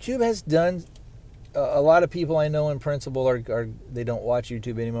 YouTube has done, a lot of people I know in principle they don't watch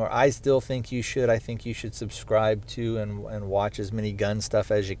YouTube anymore. I still think you should. I think you should subscribe to and watch as many gun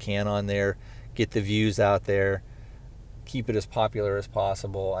stuff as you can on there. Get the views out there. Keep it as popular as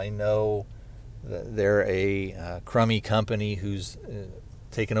possible. I know that they're a crummy company who's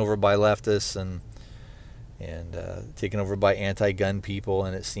taken over by leftists and taken over by anti-gun people,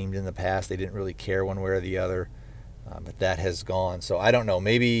 and it seemed in the past they didn't really care one way or the other, but that has gone. So I don't know,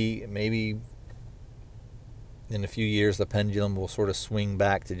 maybe in a few years the pendulum will sort of swing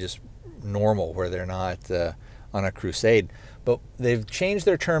back to just normal, where they're not on a crusade. But they've changed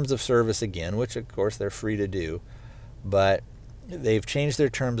their terms of service again, which of course they're free to do, but they've changed their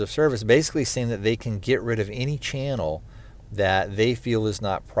terms of service, basically saying that they can get rid of any channel that they feel is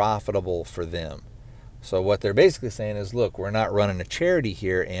not profitable for them. So what they're basically saying is, look, we're not running a charity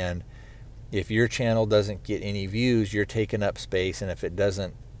here, and if your channel doesn't get any views, you're taking up space, and if it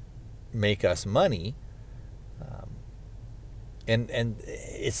doesn't make us money, and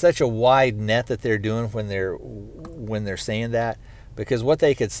it's such a wide net that they're doing when they're saying that, because what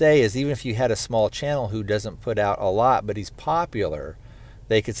they could say is, even if you had a small channel who doesn't put out a lot but he's popular,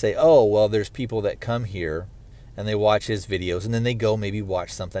 they could say, oh, well, there's people that come here and they watch his videos and then they go maybe watch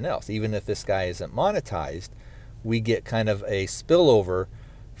something else. Even if this guy isn't monetized, we get kind of a spillover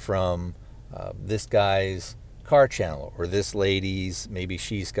from this guy's car channel, or this lady's, maybe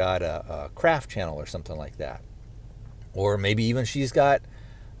she's got a craft channel or something like that. Or maybe even she's got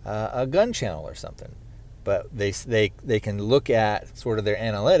a gun channel or something. But they can look at sort of their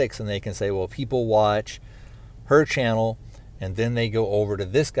analytics and they can say, well, people watch her channel and then they go over to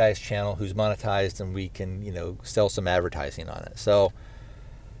this guy's channel who's monetized, and we can, sell some advertising on it. So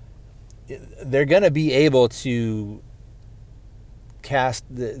they're going to be able to cast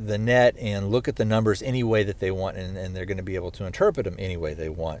the net and look at the numbers any way that they want, and they're going to be able to interpret them any way they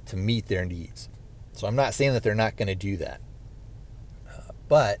want to meet their needs. So I'm not saying that they're not going to do that.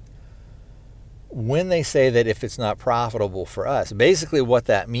 But when they say that if it's not profitable for us, basically what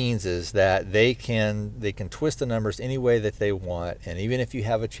that means is that they can twist the numbers any way that they want. And even if you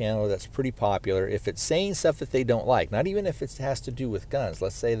have a channel that's pretty popular, if it's saying stuff that they don't like, not even if it has to do with guns,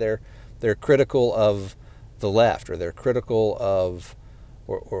 let's say they're critical of the left, or they're critical of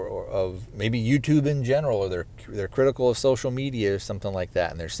or of maybe YouTube in general, or they're critical of social media or something like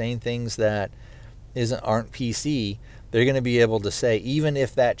that, and they're saying things that aren't PC, they're going to be able to say, even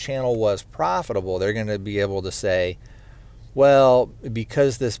if that channel was profitable, they're going to be able to say, well,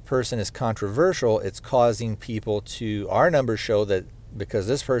 because this person is controversial, it's causing people to, our numbers show that because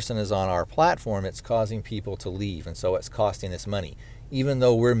this person is on our platform, it's causing people to leave, and so it's costing us money. Even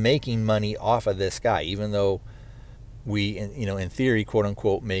though we're making money off of this guy, even though we, in theory, quote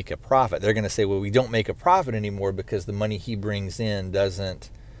unquote, make a profit, they're going to say, well, we don't make a profit anymore because the money he brings in doesn't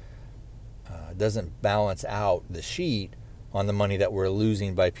balance out the sheet on the money that we're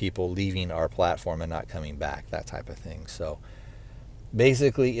losing by people leaving our platform and not coming back, that type of thing. So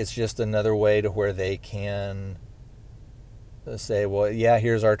basically, it's just another way to where they can say, well, yeah,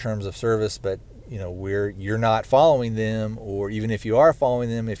 here's our terms of service, but you're not following them, or even if you are following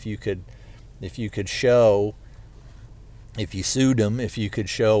them, if you could show, if you sued them, if you could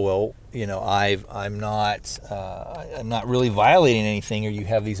show, well, I'm not really violating anything, or you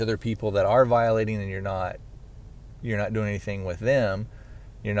have these other people that are violating, and you're not doing anything with them,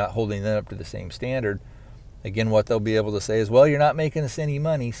 you're not holding them up to the same standard. Again, what they'll be able to say is, well, you're not making us any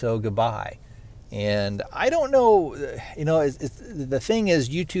money, so goodbye. And I don't know, the thing is,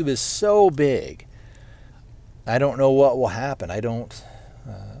 YouTube is so big, I don't know what will happen. I don't,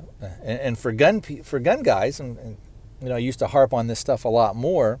 and for gun guys, and I used to harp on this stuff a lot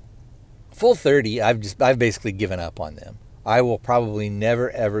more. Full30, I've basically given up on them. I will probably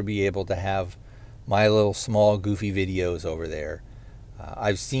never ever be able to have my little small goofy videos over there.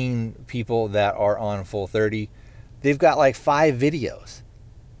 I've seen people that are on Full30, they've got like 5 videos.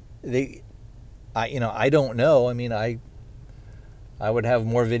 I don't know. I mean, I would have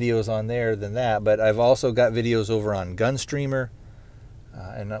more videos on there than that, but I've also got videos over on Gunstreamer.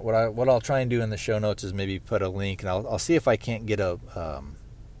 And what I'll try and do in the show notes is maybe put a link, and I'll see if I can't get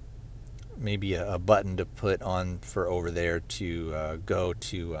maybe a button to put on for over there to go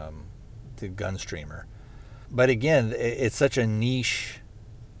to Gunstreamer. But again, it's such a niche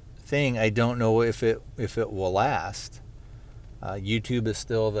thing. I don't know if it will last. YouTube is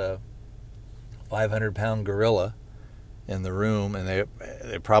still the 500-pound gorilla in the room, and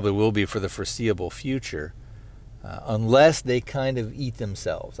they probably will be for the foreseeable future. Unless they kind of eat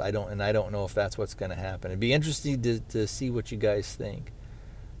themselves. I don't know if that's what's going to happen. It'd be interesting to see what you guys think.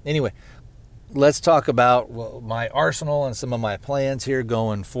 Anyway, let's talk about my arsenal and some of my plans here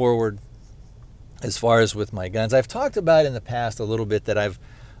going forward as far as with my guns. I've talked about in the past a little bit that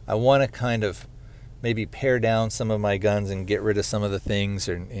I want to kind of maybe pare down some of my guns and get rid of some of the things,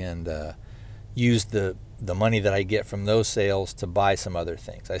 and use the money that I get from those sales to buy some other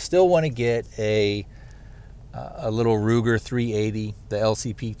things. I still want to get a little Ruger 380, the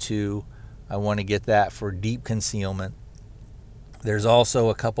LCP2. I want to get that for deep concealment. There's also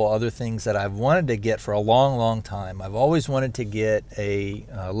a couple other things that I've wanted to get for a long, long time. I've always wanted to get a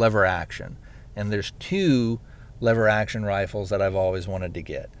lever action, and there's 2 lever action rifles that I've always wanted to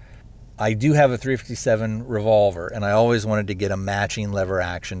get. I do have a .357 revolver, and I always wanted to get a matching lever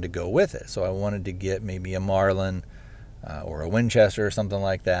action to go with it. So I wanted to get maybe a Marlin or a Winchester or something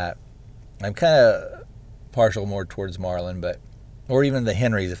like that. I'm kind of partial more towards Marlin, or even the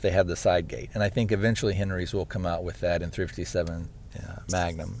Henrys if they have the side gate. And I think eventually Henrys will come out with that in .357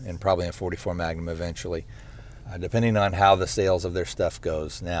 Magnum, and probably in .44 Magnum eventually, depending on how the sales of their stuff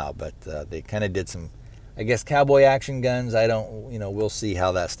goes now. But they kind of did some, I guess, cowboy action guns. We'll see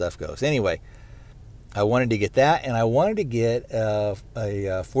how that stuff goes. Anyway, I wanted to get that, and I wanted to get a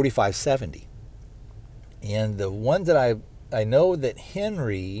 4570. And the one that I know that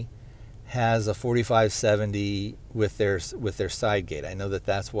Henry has a 4570 with their side gate. I know that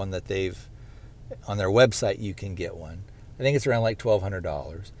that's one that they've on their website. You can get one. I think it's around like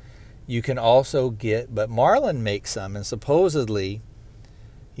 $1,200. You can also get, but Marlin makes some, and supposedly,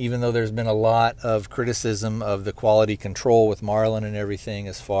 even though there's been a lot of criticism of the quality control with Marlin and everything,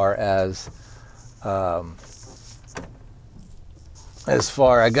 as far, I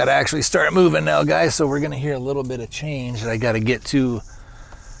got to actually start moving now, guys, so we're going to hear a little bit of change. I got to get to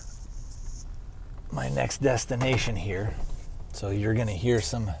my next destination here. So you're going to hear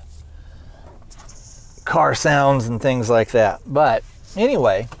some car sounds and things like that. But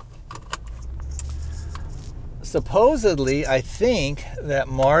anyway, supposedly, I think that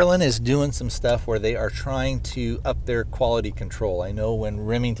Marlin is doing some stuff where they are trying to up their quality control. I know when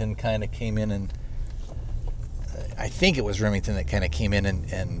Remington kind of came in, and I think it was Remington that kind of came in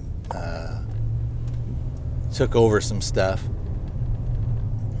and took over some stuff.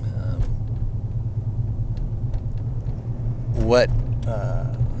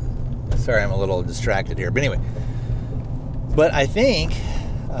 Sorry, I'm a little distracted here. But anyway, I think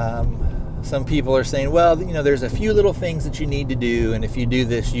some people are saying, well, there's a few little things that you need to do, and if you do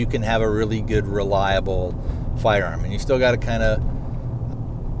this, you can have a really good, reliable firearm. And you still got to kind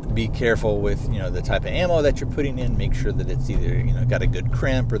of be careful with, the type of ammo that you're putting in. Make sure that it's either, got a good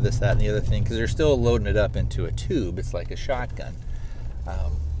crimp or this, that, and the other thing, because they're still loading it up into a tube. It's like a shotgun.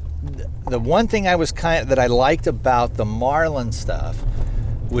 The one thing that I liked about the Marlin stuff,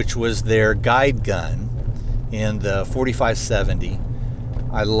 which was their guide gun in the 4570,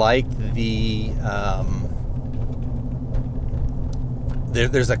 I liked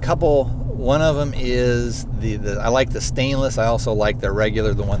there's a couple. One of them is I like the stainless. I also like the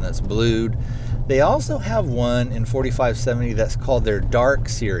regular, the one that's blued. They also have one in 4570 that's called their Dark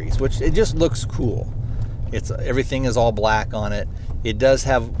series, which it just looks cool. Everything is all black on it. It does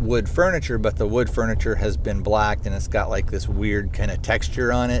have wood furniture, but the wood furniture has been blacked, and it's got like this weird kind of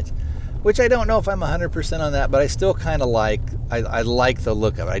texture on it, which I don't know if I'm 100% on that, but I still kind of like. I like the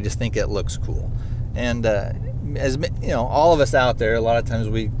look of it. I just think it looks cool. And as all of us out there, a lot of times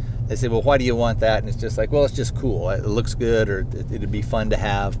they say, well, why do you want that? And it's just like, well, it's just cool. It looks good, or it'd be fun to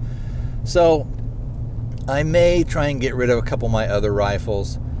have. So I may try and get rid of a couple of my other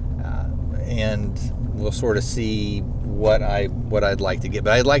rifles, and we'll sort of see what I'd like to get.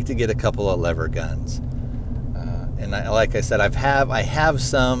 But I'd like to get a couple of lever guns. And like I said, I've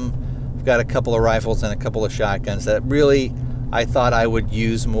got a couple of rifles and a couple of shotguns that really I thought I would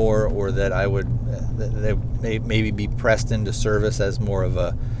use more, or that I would maybe be pressed into service as more of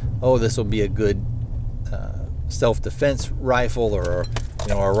this will be a good self-defense rifle, or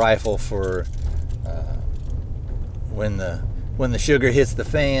a rifle for when the sugar hits the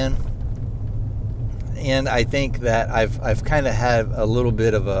fan. And I think that I've kind of had a little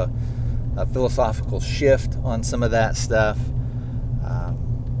bit of a philosophical shift on some of that stuff.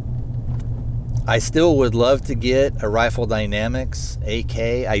 I still would love to get a Rifle Dynamics AK.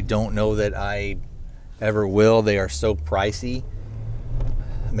 I don't know that I ever will. They are so pricey.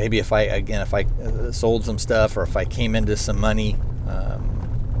 Maybe if I sold some stuff, or if I came into some money,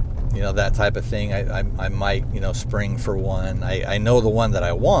 that type of thing, I might, spring for one. I know the one that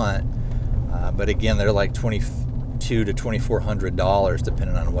I want, but again, they're like $2,200 to $2,400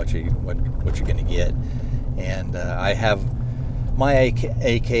 depending on what you're going to get. And I have my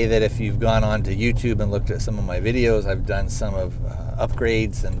AK that, if you've gone on to YouTube and looked at some of my videos, I've done some of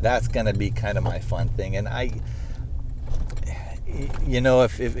upgrades, and that's going to be kind of my fun thing. And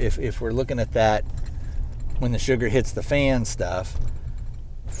if we're looking at that, when the sugar hits the fan stuff,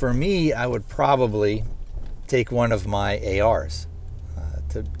 for me, I would probably take one of my ARs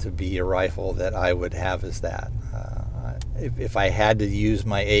to be a rifle that I would have as that. If I had to use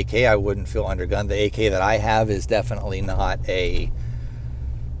my AK, I wouldn't feel undergunned. The AK that I have is definitely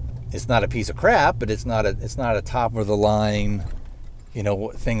it's not a piece of crap, but it's not a top of the line,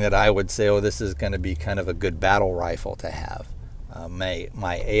 thing that I would say, this is going to be kind of a good battle rifle to have.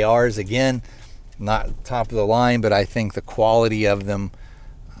 My ARs, again, not top of the line, but I think the quality of them,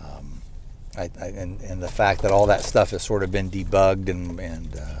 and the fact that all that stuff has sort of been debugged, and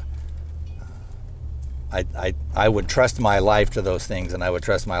I would trust my life to those things, and I would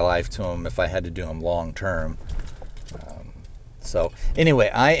trust my life to them if I had to do them long term. So anyway,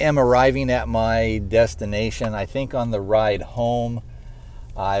 I am arriving at my destination. I think on the ride home,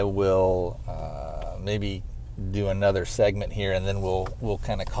 I will maybe do another segment here, and then we'll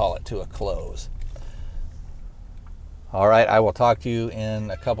kind of call it to a close. All right, I will talk to you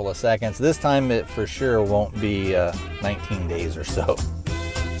in a couple of seconds. This time it for sure won't be 19 days or so.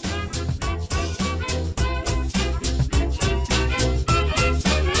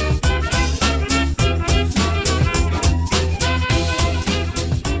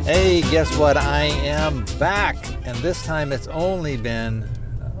 Hey, guess what? I am back, and this time it's only been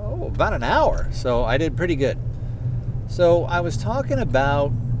about an hour, so I did pretty good. So I was talking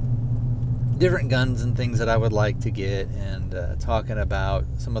about different guns and things that I would like to get, and talking about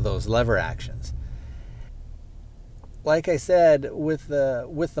some of those lever actions. Like I said, with the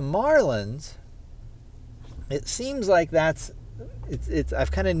Marlins, it seems like it's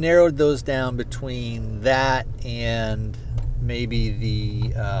I've kind of narrowed those down between that and maybe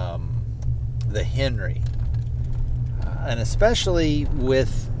the Henry, and especially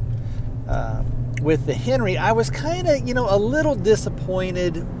with the Henry, I was kind of a little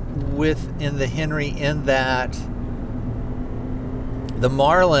disappointed in the Henry, in that the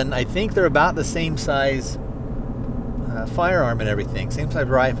Marlin, I think they're about the same size firearm and everything, same size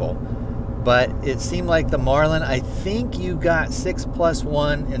rifle. But it seemed like the Marlin, I think you got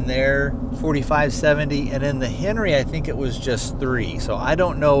 6+1 in their 45-70, and in the Henry, I think it was just 3. So I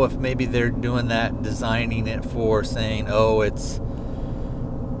don't know if maybe they're doing that, designing it for saying, oh, it's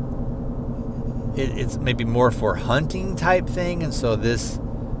maybe more for hunting type thing, and so this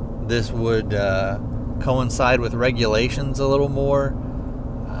would coincide with regulations a little more.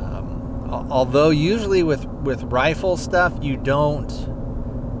 Although usually with rifle stuff, you're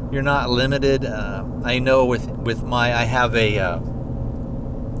not limited. I know with I have a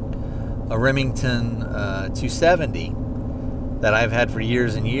Remington 270 that I've had for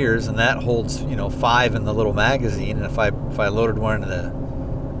years and years, and that holds 5 in the little magazine. And if I loaded one in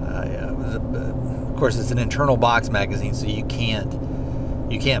of course it's an internal box magazine, so you can't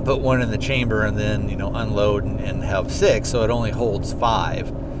put one in the chamber and then unload and have 6, so it only holds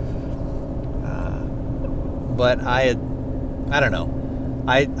 5. But I don't know.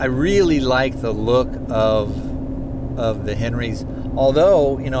 I really like the look of the Henrys.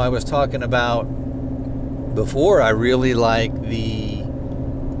 Although, I was talking about before, I really like the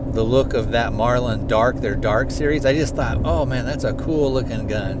look of that Marlin their Dark series. I just thought, oh man, that's a cool looking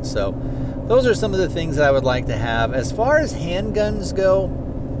gun. So those are some of the things that I would like to have. As far as handguns go,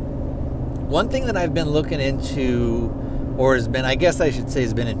 one thing that I've been looking into, or has been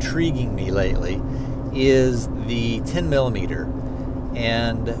intriguing me lately, is the 10 millimeter.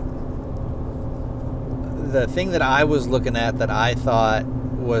 And the thing that I was looking at that I thought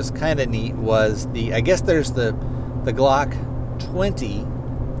was kind of neat was there's the Glock 20,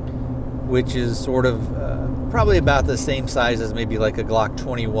 which is sort of probably about the same size as maybe like a Glock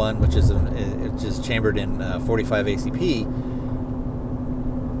 21, which is chambered in 45 ACP.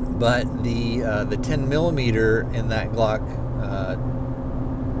 But the 10 millimeter in that Glock,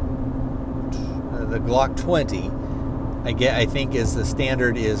 the Glock 20, I think is the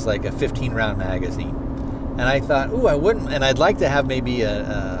standard is like a 15 round magazine. And I thought, I'd like to have maybe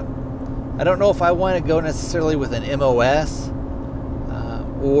I don't know if I want to go necessarily with an MOS,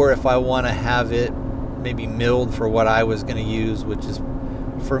 or if I want to have it maybe milled for what I was going to use, which is,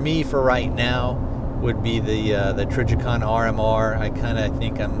 for me, for right now, would be the Trijicon RMR. I kind of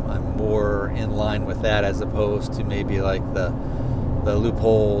think I'm more in line with that, as opposed to maybe like the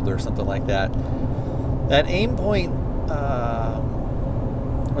Leupold or something like that. That Aimpoint,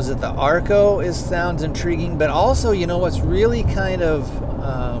 was it the Arco, sounds intriguing, but also, what's really kind of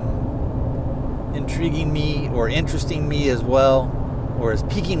intriguing me or interesting me as well, or is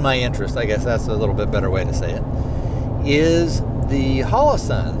piquing my interest, I guess that's a little bit better way to say it, is the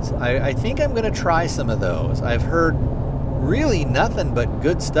Holosuns. I think I'm going to try some of those. I've heard really nothing but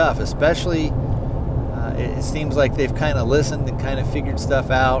good stuff, especially it seems like they've kind of listened and kind of figured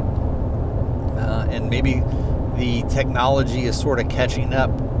stuff out, and maybe the technology is sort of catching up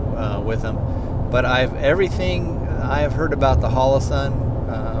with them. But everything I've heard about the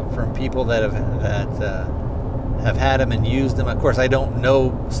Holosun from people that have had them and used them. Of course, I don't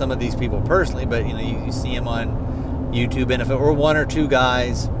know some of these people personally, but you see them on YouTube, and if it were one or two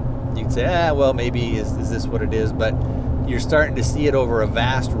guys, you'd say, well, maybe is this what it is? But you're starting to see it over a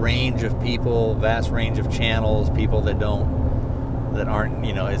vast range of people, vast range of channels, people that aren't,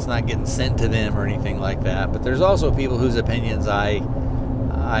 it's not getting sent to them or anything like that. But there's also people whose opinions I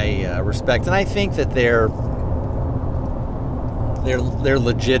respect, and I think that they're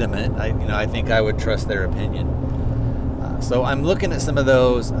legitimate. I think I would trust their opinion. So I'm looking at some of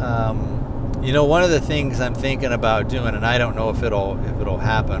those. One of the things I'm thinking about doing, and I don't know if it'll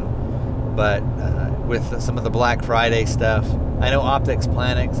happen, but with some of the Black Friday stuff, I know Optics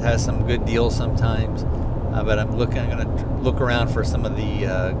Planets has some good deals sometimes, but I'm going to look around for some of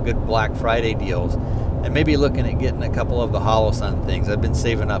the good Black Friday deals, and maybe looking at getting a couple of the Holosun things. I've been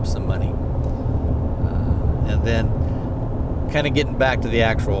saving up some money, and then kind of getting back to the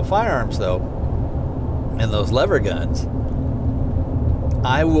actual firearms though, and those lever guns.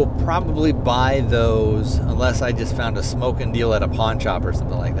 I will probably buy those unless I just found a smoking deal at a pawn shop or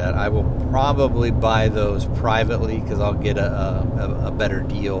something like that. I will probably buy those privately because I'll get a better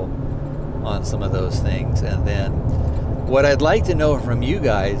deal on some of those things. And then what I'd like to know from you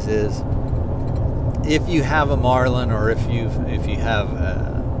guys is if you have a Marlin, or if you have,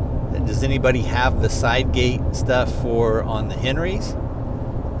 does anybody have the side gate stuff for on the Henrys?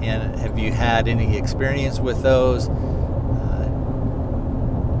 And have you had any experience with those?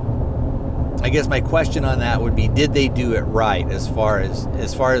 I guess my question on that would be, did they do it right as far as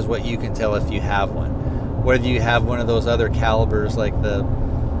what you can tell if you have one? Whether you have one of those other calibers like the,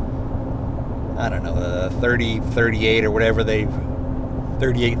 I don't know, the 30-38 or whatever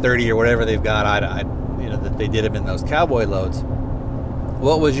 38-30 or whatever they've got, that they did them in those cowboy loads.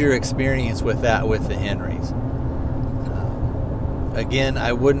 What was your experience with that with the Henrys? Again,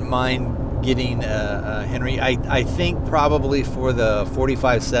 I wouldn't mind getting a Henry. I think probably for the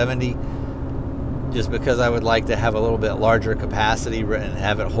 4570, just because I would like to have a little bit larger capacity and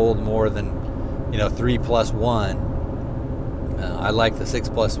have it hold more than 3+1. I like the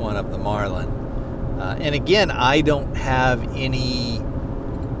 6+1 of the Marlin. And again, I don't have any,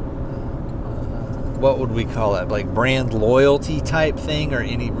 what would we call it, like brand loyalty type thing, or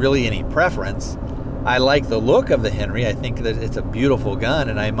any preference. I like the look of the Henry. I think that it's a beautiful gun,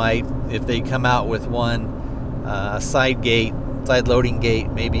 and I might, if they come out with one, a side loading gate,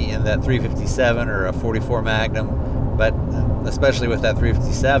 maybe in that 357 or a 44 Magnum, but especially with that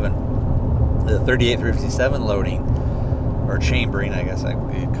 357, the 38 357 loading, or chambering, I guess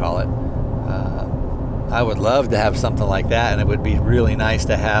you'd call it. I would love to have something like that, and it would be really nice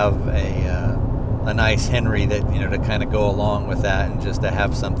to have a nice Henry that, to kind of go along with that, and just to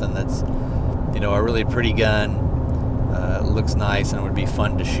have something that's, a really pretty gun, looks nice, and would be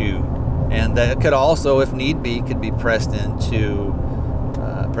fun to shoot. And that could also, if need be, could be pressed into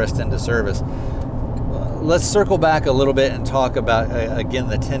service. Let's circle back a little bit and talk about, again,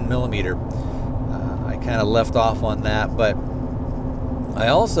 the 10 millimeter. I kind of left off on that, but I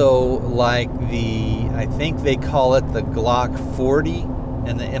also like I think they call it the Glock 40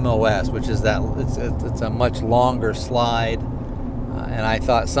 and the MOS, which is that it's a much longer slide. And I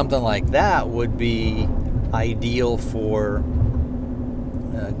thought something like that would be ideal for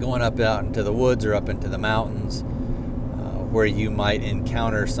going up out into the woods or up into the mountains, where you might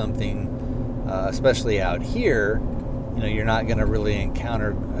encounter something, especially out here. You're not going to really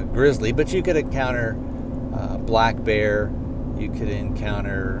encounter a grizzly, but you could encounter black bear. You could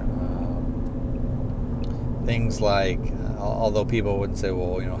encounter things like, although people wouldn't say,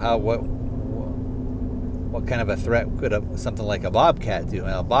 well, what kind of a threat could something like a bobcat do?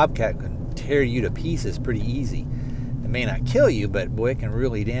 Well, a bobcat can tear you to pieces pretty easy. It may not kill you, but boy, it can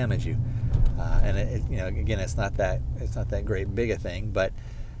really damage you. And again, it's not that great big a thing. But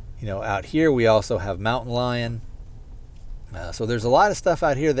out here we also have mountain lion. So there's a lot of stuff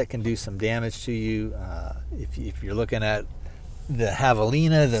out here that can do some damage to you. If you're looking at the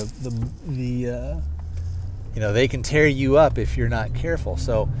javelina, they can tear you up if you're not careful.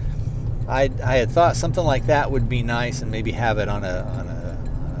 So I had thought something like that would be nice, and maybe have it on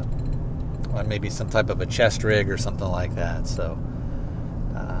maybe some type of a chest rig or something like that. So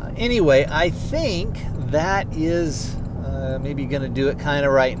anyway, I think that is maybe going to do it kind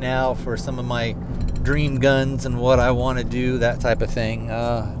of right now for some of my dream guns and what I want to do, that type of thing.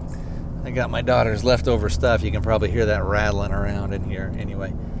 I got my daughter's leftover stuff. You can probably hear that rattling around in here.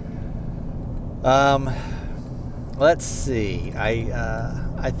 Anyway, let's see.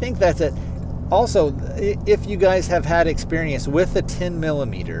 I think that's it. Also, if you guys have had experience with the 10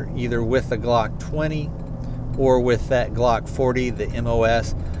 millimeter, either with the Glock 20 or with that Glock 40, the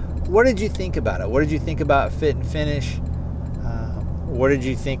MOS, what did you think about it? What did you think about fit and finish? What did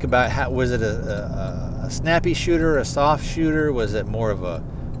you think about was it a snappy shooter, a soft shooter? Was it more of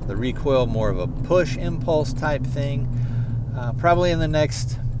the recoil, more of a push impulse type thing? Probably in the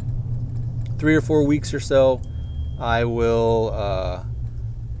next 3 or 4 weeks or so, I will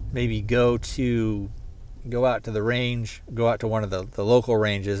maybe go out to the range, go out to one of the local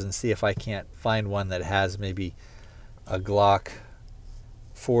ranges and see if I can't find one that has maybe a Glock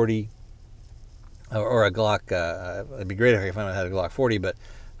 40 or a Glock. It'd be great if I could find one that had a Glock 40, but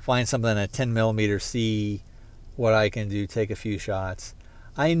find something in a 10 millimeter, see what I can do, take a few shots.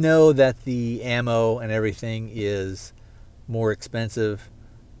 I know that the ammo and everything is more expensive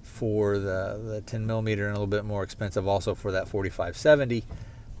for the 10 millimeter and a little bit more expensive also for that 4570.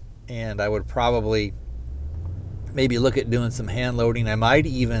 And I would probably maybe look at doing some hand loading. I might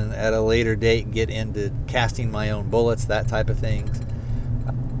even at a later date get into casting my own bullets, that type of things.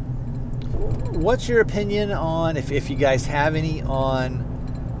 What's your opinion on, if you guys have any, on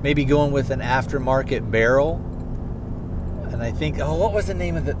maybe going with an aftermarket barrel. And I think, what was the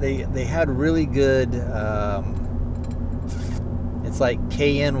name of it? They had really good, it's like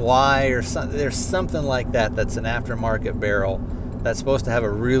KNY or something. There's something like that that's an aftermarket barrel that's supposed to have a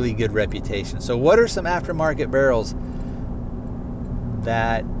really good reputation. So what are some aftermarket barrels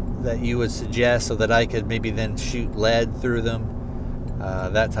that you would suggest so that I could maybe then shoot lead through them,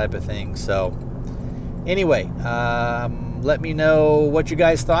 that type of thing. So anyway, let me know what you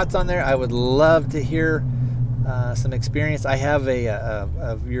guys' thoughts on there. I would love to hear some experience. I have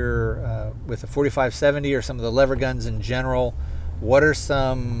of your with the 4570 or some of the lever guns in general. What are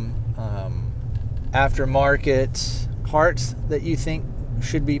some aftermarket parts that you think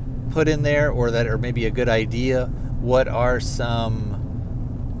should be put in there, or that are maybe a good idea? What are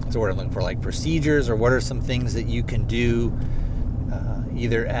some, that's what I'm looking for, like procedures, or what are some things that you can do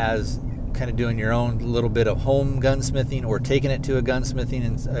either as kind of doing your own little bit of home gunsmithing, or taking it to a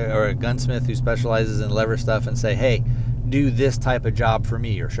gunsmithing or a gunsmith who specializes in lever stuff and say, hey, do this type of job for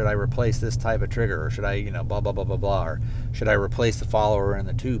me, or should I replace this type of trigger, or should I, blah, blah, blah, blah, blah, or should I replace the follower and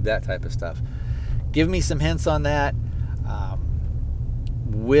the tube, that type of stuff. Give me some hints on that.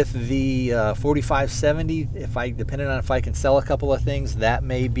 With the 4570, depending on if I can sell a couple of things, that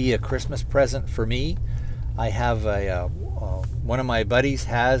may be a Christmas present for me. I have one of my buddies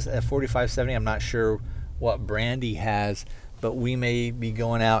has a 4570. I'm not sure what brand he has, but we may be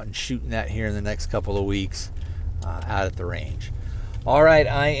going out and shooting that here in the next couple of weeks out at the range. All right,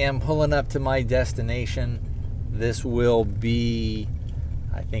 I am pulling up to my destination. This will be,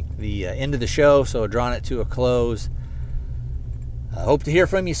 I think, the end of the show, so drawing it to a close. I hope to hear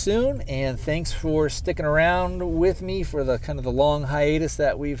from you soon, and thanks for sticking around with me for the kind of the long hiatus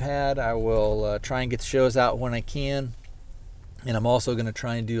that we've had. I will try and get the shows out when I can, and I'm also going to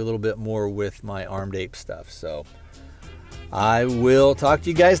try and do a little bit more with my Armed Ape stuff. So I will talk to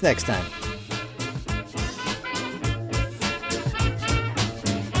you guys next time.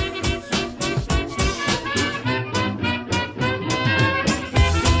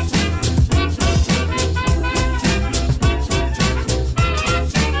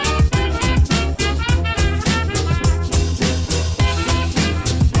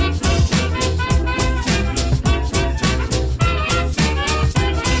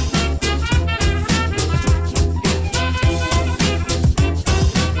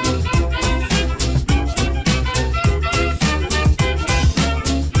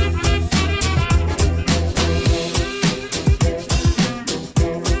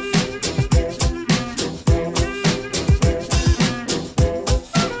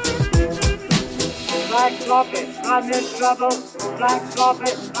 I'm in trouble, black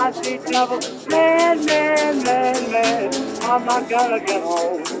coffee, I see trouble. Man, I'm not gonna get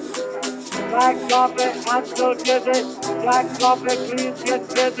home. Black coffee, I'm so dizzy. Black coffee, please get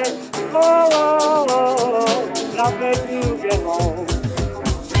busy. Oh, nothing to get home.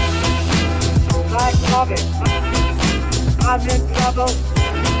 Black coffee, I'm in trouble.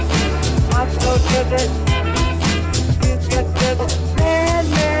 I'm so dizzy. Please get busy. Man,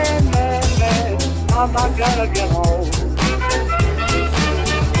 I'm not gonna get home.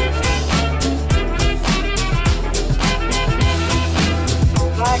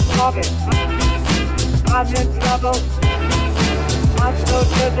 Black coffee, I'm in trouble. I'm so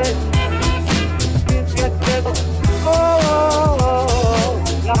dizzy. Please get busy. Oh,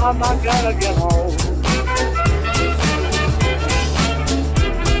 now I'm not gonna get home.